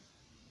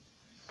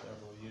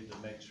several of you to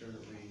make sure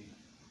that we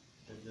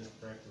did this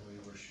correctly, we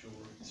were short.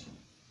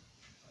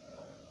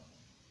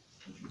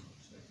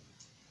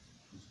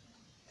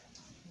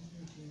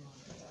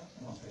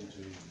 I'm on page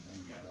 8,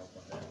 and got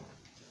Delphi.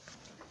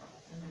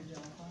 Under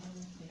Delphi,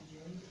 page 8,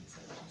 is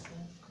that what you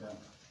said? Yeah.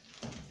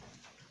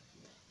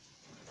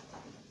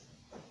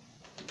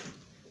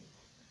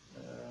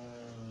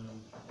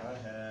 I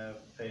have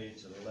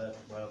page 11,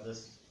 well,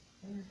 this,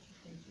 Where are your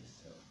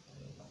pages?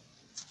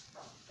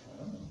 I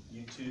don't know.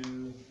 U2,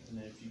 and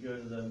then if you go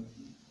to the,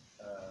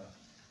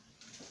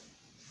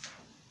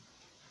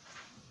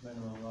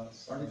 minimum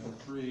lots. Article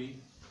 3,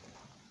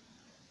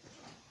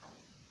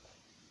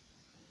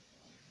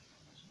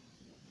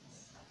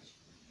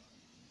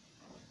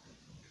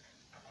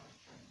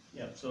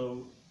 Yeah,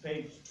 so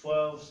page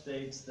 12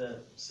 states that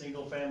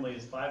single family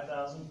is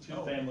 5,000, two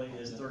Oh. family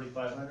is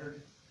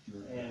 3,500,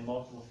 you're, and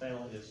multiple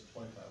family is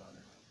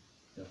 2,500.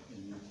 yeah,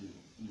 and you too,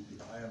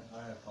 I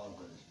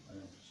apologize, I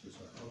am so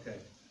sorry. Okay,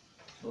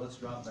 so let's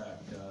drop back,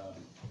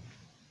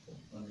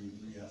 let me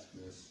re-ask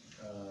this.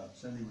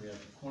 Cindy, we have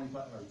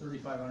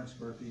 3,500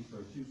 square feet for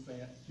a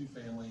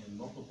two-family, and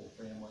multiple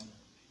family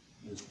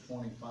is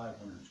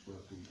 2,500 square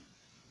feet.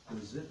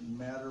 Does it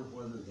matter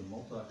whether the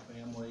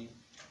multifamily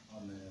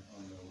on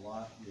the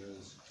lot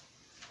is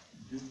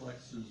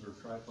duplexes or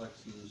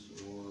triplexes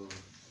or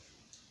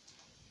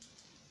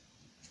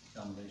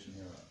combination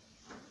thereof?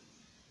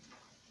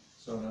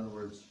 So in other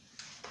words,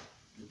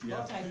 if you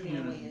have two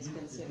units. Multifamily is if you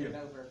considered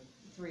have- over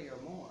 3 or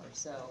more,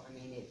 so, I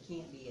mean, it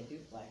can't be a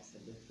duplex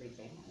with 3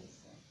 families,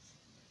 so.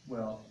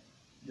 Well,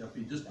 yeah, if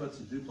he just puts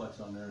a duplex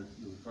on there,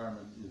 the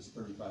requirement is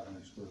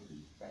 3,500 square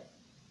feet. Right.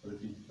 But if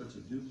he puts a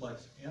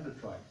duplex and a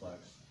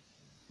triplex,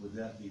 would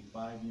that be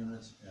 5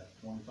 units at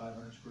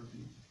 2,500 square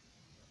feet?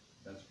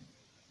 That's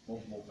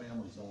multiple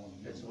families all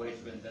in. That's the way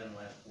it's been done the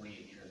last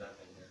 48 years I've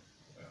been here.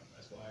 Well,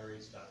 that's why I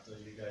reached out to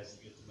you guys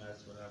to get the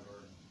maximum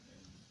number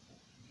and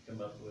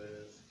come up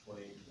with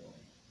 2,820.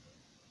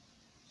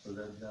 So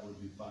that would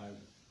be 5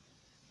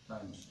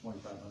 times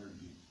 2,500 would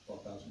be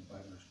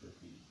 12,500 square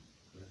feet.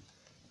 Correct?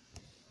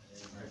 And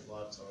those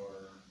lots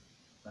are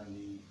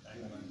 90,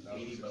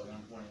 80, but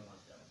 120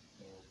 one's got,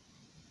 so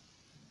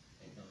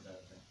it comes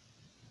out to.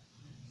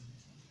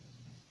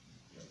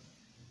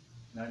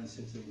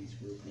 9680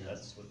 square feet.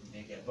 That's what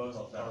Make it both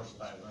 12,500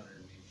 parcels,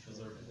 because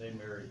they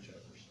mirror each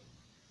other, so.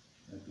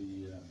 That'd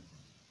be,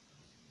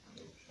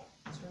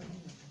 It's right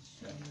here,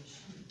 it's on your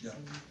sheet, so Yeah.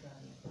 you've got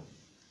a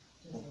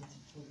difference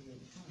of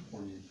 4820.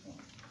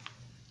 4820.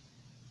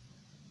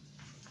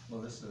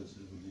 Well, this says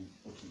it would be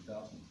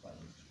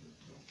 14,500 square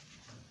feet.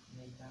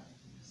 Make that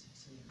one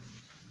 680.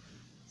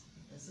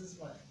 This is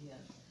what, yeah.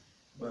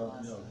 Well,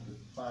 last no, time. the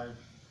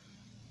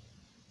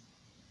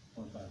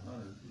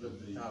 2,500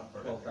 would be Top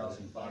part.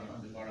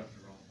 12,500. Bottom's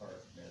the wrong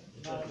part.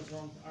 No, I was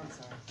wrong, I'm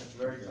sorry. At the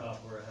very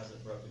top where it has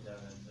it broken down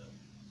into,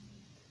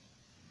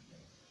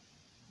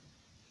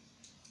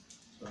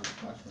 So it's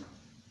approximately,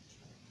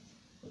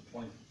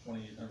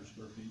 2,800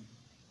 square feet,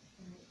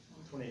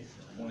 28.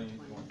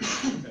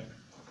 2820. Okay.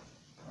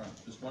 All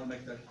right, just want to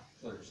make that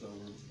clear. So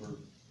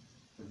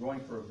we're going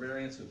for a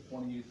variance of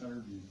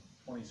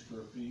 2,820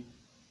 square feet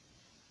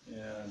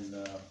and,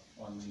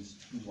 on these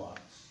two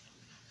lots.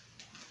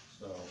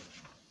 So,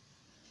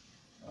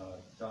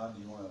 Todd,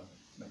 do you want to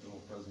make a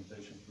little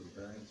presentation for the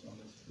variance on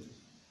this, please?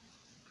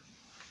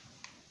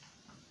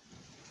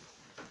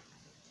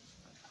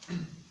 I'm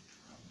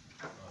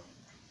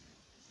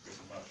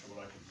not sure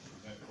what I can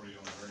present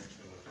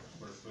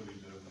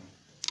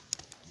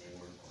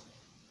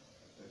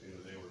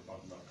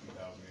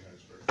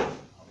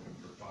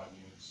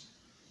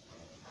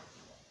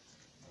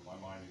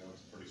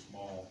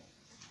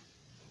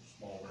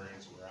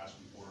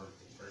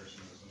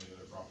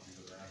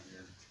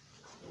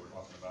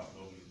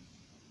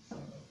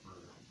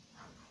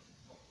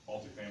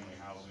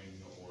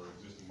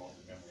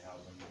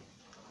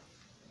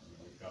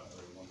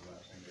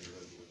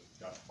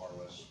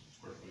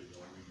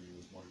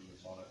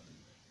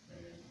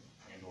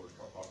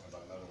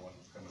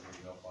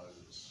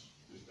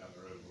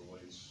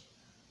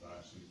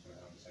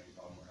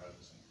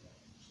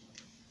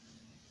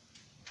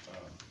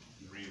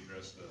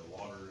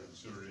water and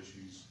sewer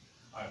issues.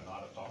 I have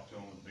not talked to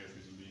them, the biggest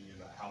reason being in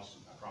the house,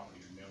 and that property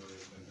never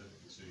has been hooked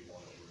to the city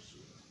water or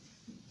sewer.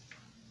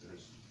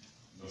 There's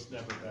no. It's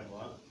never been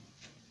what?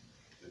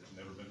 It's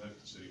never been hooked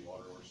to city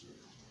water or sewer.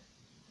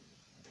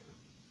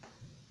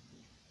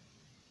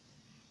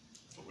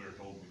 But we were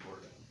told before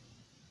that.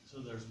 So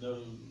there's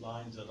no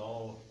lines at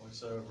all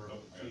whatsoever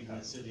Nope, I feeding the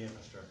haven't. city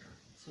infrastructure?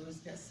 So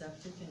it's got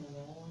septic and a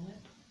wall on it?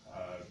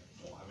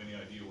 Don't have any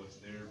idea what's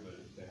there, but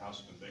the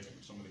house has been vacant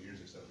for so many years,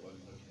 except it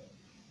wasn't hooked up.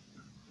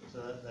 So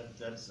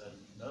that's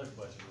another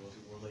question, was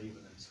were they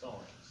even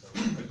installing? So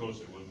I told us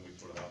it wasn't, we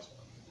tore the house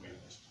down, to be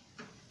honest.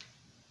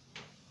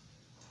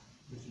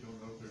 But you don't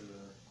know if there's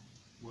a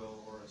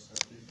well or a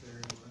septic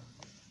there anywhere?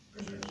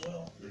 There's a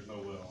well. There's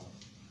no well,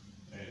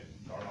 and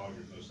to our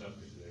knowledge, there's no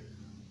septic there.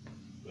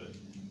 But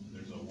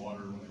there's a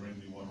water, when they ran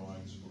the water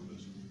lines for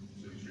this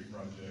city street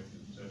project,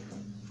 et cetera,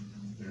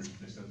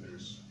 they said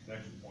there's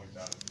connection points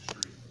out at the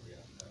street that we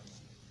have to have.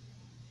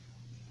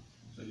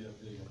 So you have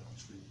to dig up the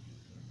street.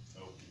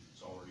 So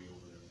it's already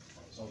over there.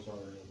 So it's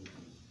already over to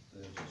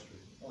the edge of the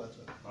street. Oh, that's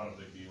it. Not a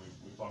big deal,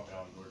 we talked to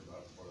Alan George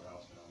about it before the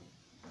house now,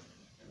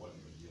 it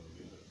wasn't a big deal to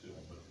get it to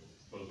him, but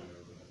supposedly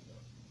never been hooked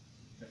up.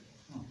 Okay.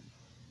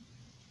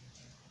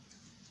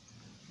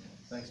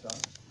 Thanks, Don.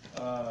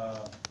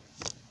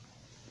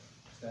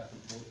 Staff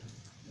report,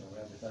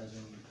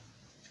 advertising.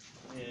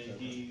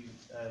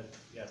 Yeah,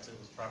 yes, it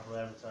was properly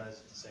advertised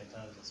at the same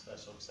time as a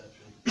special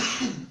exception.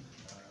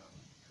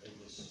 It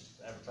was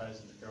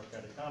advertised in the Carroll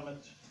County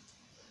Comment.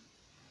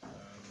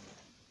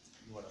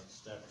 You want a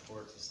staff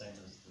report, it's the same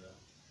as the,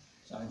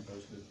 Sign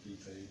posted, fee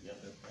paid. yep,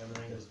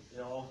 everything is,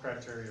 all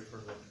criteria for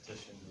the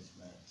petition was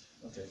met.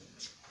 Okay,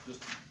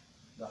 just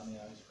dotting the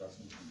i's,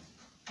 crossing the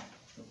t's.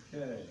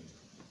 Okay.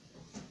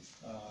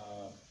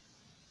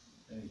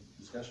 Any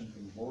discussion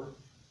from the board?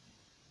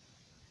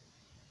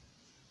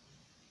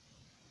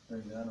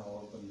 Hearing none,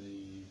 I'll open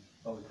the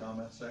public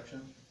comment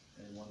section.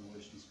 Anyone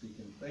wish to speak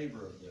in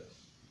favor of this?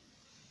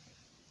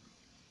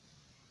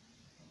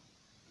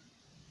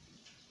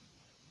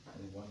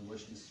 Anyone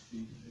wish to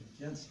speak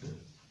against it?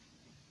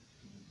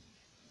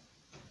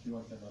 If you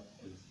want to come up,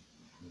 please.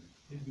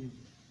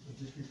 It'd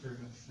just be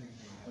pretty much the same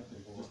thing. Okay,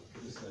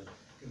 just say,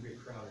 Gonna be a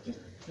crowded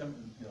just area. come,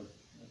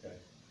 okay,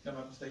 come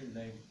up, state your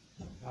name.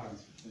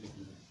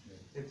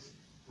 It's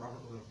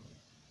Robert Little.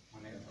 My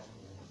name is Robert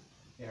Little.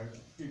 Yeah,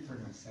 it'd be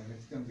pretty much the same.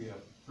 It's gonna be a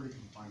pretty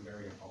confined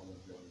area of all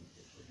those buildings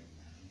that we're in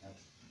there. And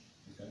that's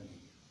gonna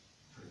be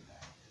pretty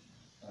packed.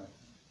 All right,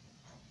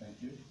 thank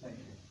you. Thank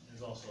you.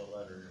 There's also a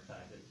letter in your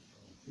packet.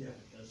 Yeah.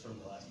 That's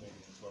from the last meeting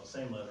as well,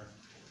 same letter.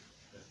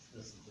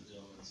 This is the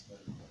gentleman's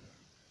letter.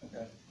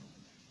 Okay.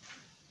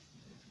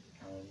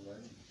 All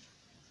right.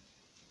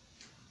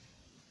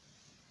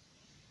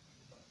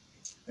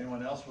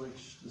 Anyone else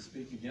wish to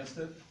speak against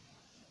it?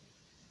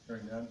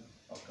 Hearing none,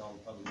 I'll call the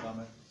public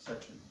comment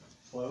section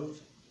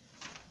closed.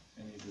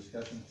 Any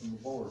discussion from the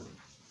board?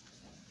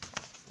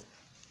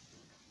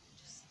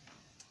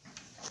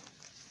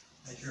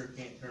 I sure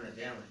can't turn it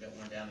down, we got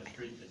one down the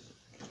street that's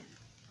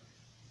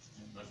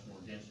much more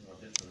dense than what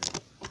this one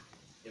is.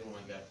 It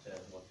only got,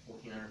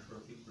 1,400 square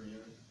feet per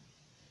unit,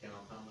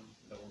 Carroll Commons,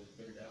 that what we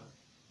figured out.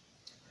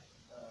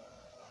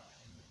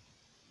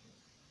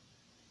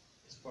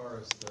 As far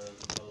as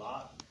the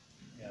lot,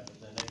 yeah, but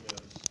then it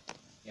goes,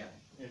 Yeah.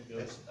 it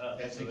goes up.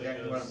 That's so it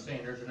exactly what I'm goes-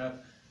 saying,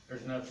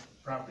 there's enough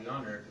property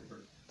on there to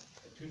put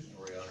a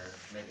two-story on there,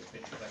 to make it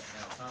fit like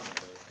Carroll Commons,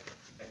 but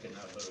I could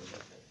not vote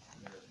against it.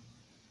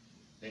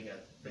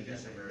 They got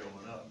some very,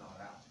 Going up, not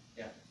out.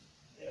 yeah.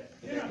 Yeah,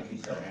 you're not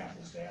comparing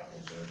apples to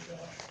apples there,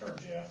 Josh, or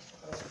Jeff,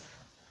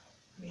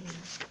 I mean,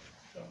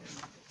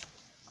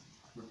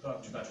 We're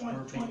talking about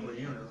 20 square feet per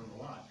unit on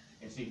the lot,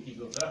 and see if he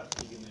goes up,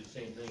 he can do the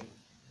same thing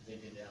they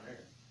did down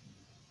there.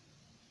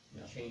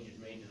 The change is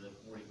made to the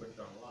 40 foot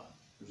on the lot.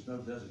 There's no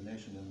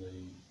designation in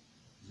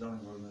the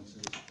zoning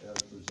ordinances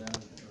as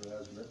presented or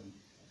as written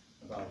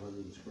about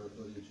whether the square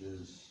footage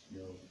is,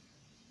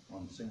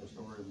 on single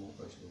story or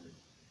multi-story.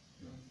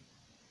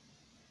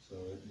 So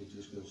it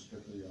just goes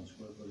strictly on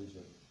square footage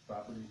of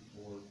property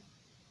or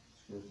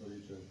square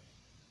footage of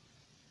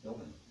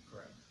building.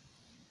 Correct.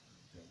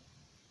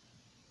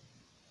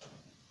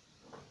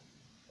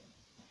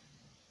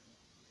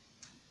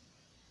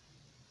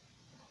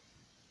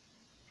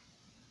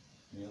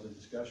 Any other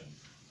discussion?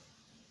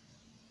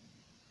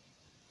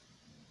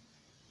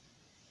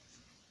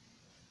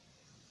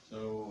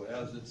 So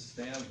as it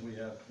stands, we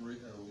have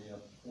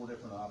four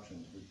different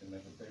options. We can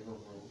make a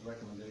favorable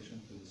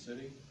recommendation to the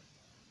city.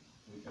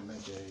 We can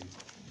make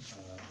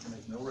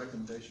make no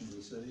recommendation to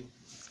the city,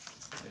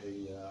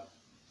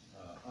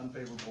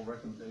 unfavorable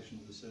recommendation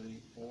to the city,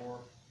 or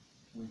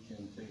we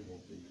can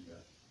table the,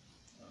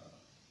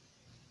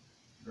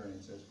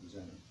 variance as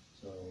presented.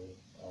 So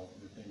I'll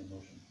entertain a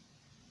motion.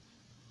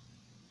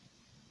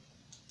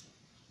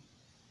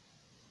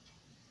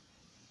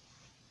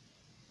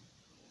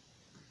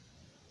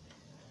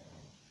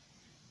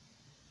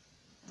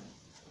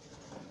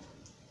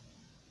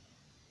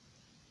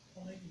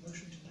 I'll make a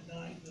motion to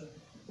deny the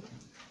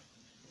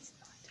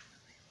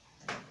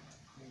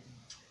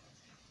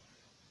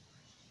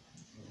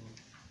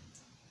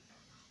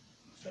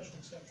special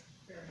exception,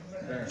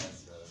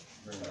 Variance.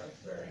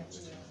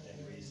 variance.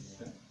 And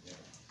reason.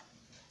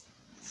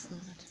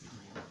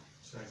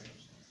 Second.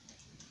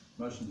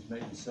 Motion's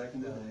made and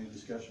seconded. Any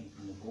discussion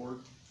from the board?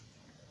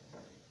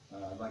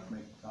 I'd like to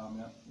make a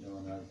comment,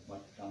 and I'd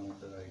like to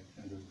comment that I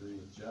tend to agree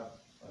with Jeff.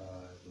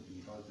 It would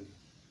be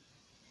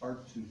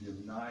hard to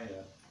deny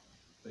it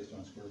based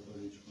on square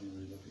footage when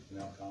we look at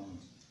Canal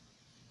Commons,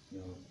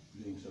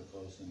 being so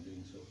close and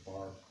being so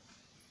far.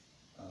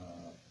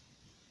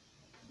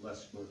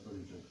 Less square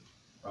footage of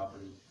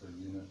property per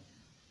unit,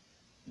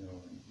 and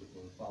if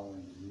we're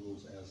following the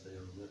rules as they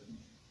are written.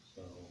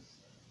 So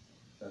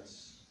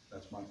that's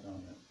my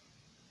comment.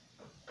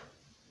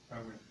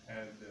 I would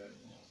add that,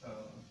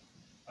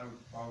 I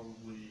would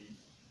probably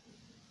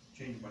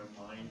change my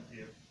mind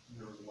if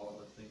there was a lot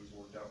of things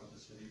worked out with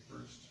the city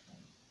first.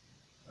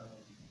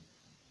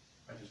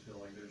 I just feel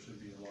like there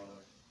should be a lot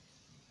of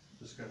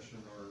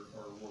discussion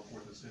or work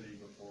with the city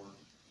before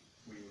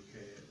we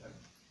okay it.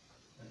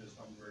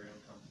 I'm very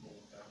uncomfortable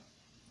with that.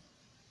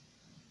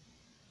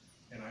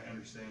 And I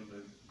understand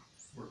that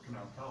where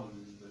Canal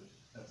Commons is,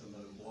 that's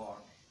another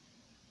block.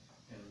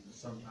 And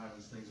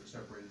sometimes things are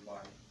separated by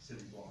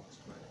city blocks,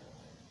 but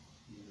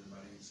either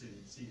not even city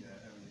can see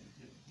that. I mean,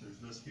 if there's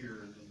this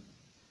here and then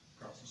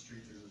across the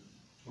street, there's a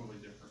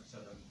totally different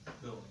set of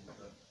buildings,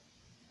 but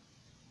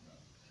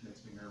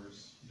makes me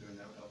nervous doing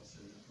that without the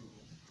city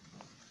approval.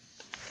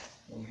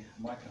 Well,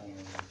 my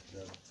comment is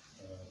that,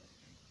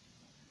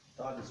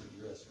 Todd is at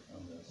risk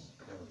on this.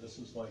 This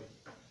is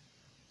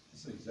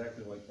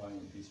exactly like buying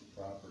a piece of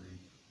property,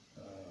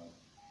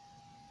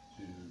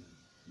 you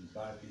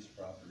buy a piece of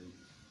property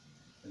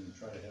and you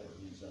try to have it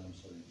rezoned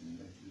so you can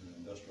make an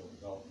industrial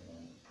development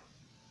on it.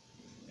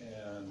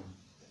 And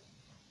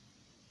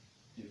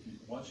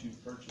once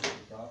you've purchased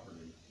the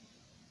property,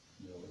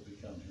 it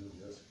becomes your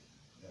risk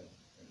at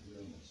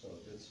doing it. So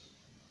if it's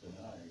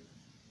denied,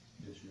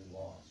 it's your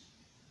loss.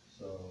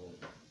 So,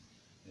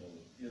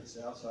 it's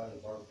outside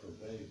of our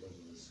purvey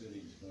whether the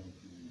city is going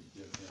to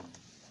give him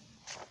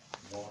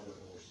water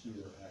or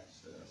sewer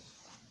access,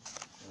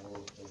 or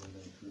they're going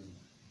to improve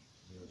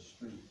the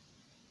street.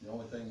 The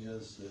only thing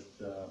is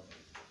that,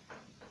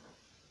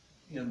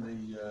 in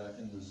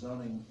the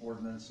zoning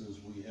ordinances,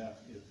 we have,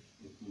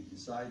 if we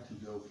decide to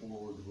go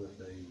forward with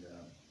a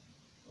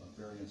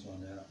variance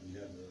on that, we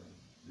have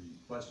the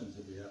questions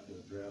that we have to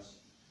address,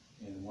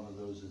 and one of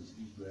those is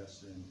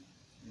ingress and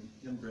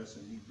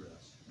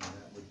egress. And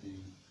that would be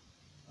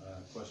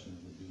question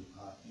that would be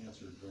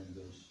answered during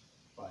those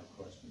 5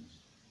 questions,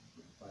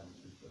 5 or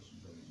 3 questions,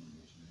 I don't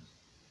remember which it is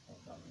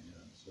off the top of my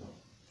head. So,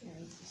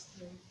 Variance is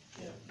 3.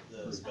 Yeah,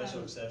 the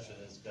special exception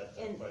has got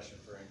the And question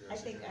for ingress. I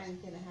think egress.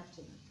 I'm gonna have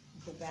to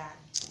go back,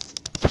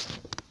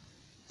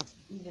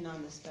 even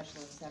on the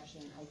special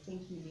exception, I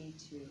think you need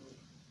to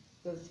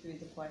go through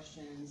the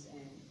questions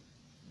and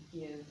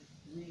give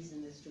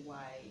reason as to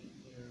why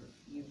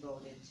you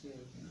voted to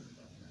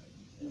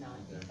not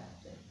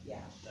accept it, yeah.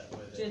 That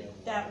way they know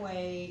That why.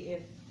 way,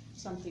 if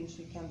something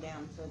should come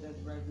down further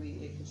the road,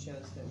 it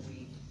shows that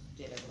we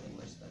did everything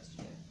we're supposed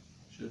to do.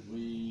 should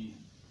we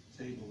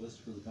table this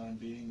for the time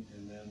being,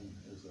 and then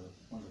as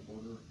a point of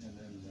order, and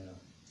then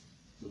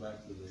go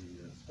back to the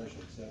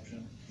special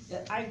exception?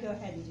 I'd go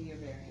ahead and do your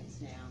variance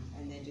now,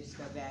 and then just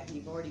go back.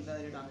 You've already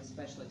voted on the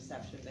special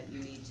exception, but you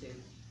need to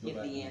give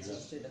back the and answers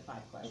address. to the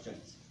 5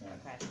 questions. All right.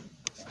 Okay?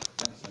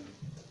 Thanks, Cindy.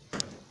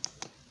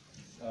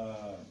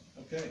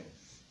 Okay,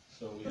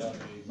 so we have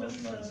a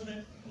motion Mr. on.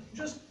 President,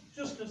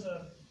 just as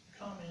a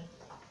comment,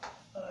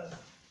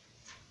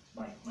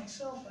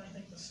 myself, and I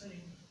think the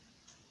city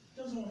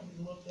doesn't want to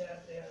be looked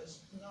at as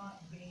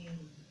not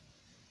being,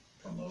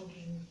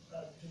 promoting,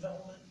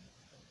 development.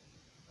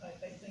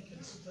 I think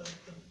it's the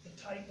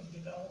type of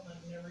development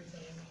and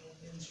everything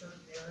in certain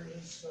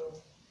areas, so,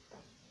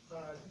 I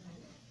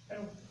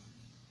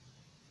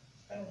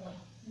don't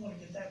want to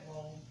get that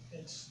wrong.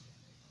 It's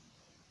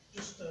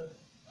just the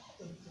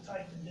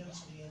type and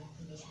density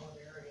in this one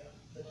area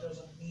that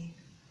doesn't meet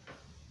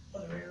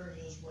other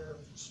areas where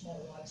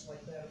small lots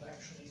like that have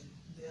actually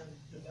been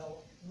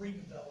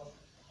redeveloped,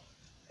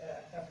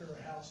 after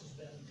a house has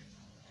been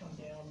come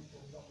down for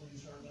one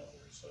reason or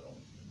another, so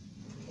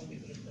we'll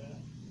leave it at that.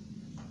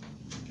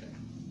 Okay.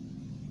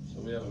 So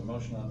we have a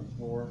motion on the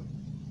floor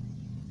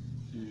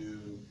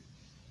to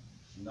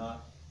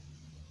not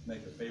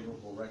make a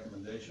favorable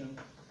recommendation.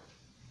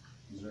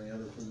 Is there any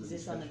other further discussion?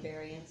 Is this on the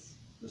variance?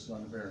 This is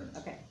on the variance.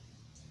 Okay.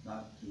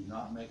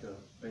 Not make a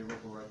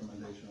favorable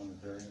recommendation on the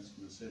variance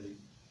to the city.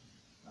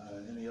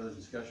 Any other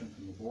discussion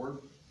from the board?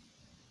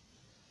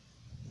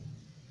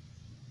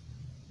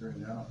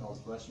 Hearing none, I'll call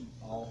the question.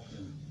 All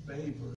in favor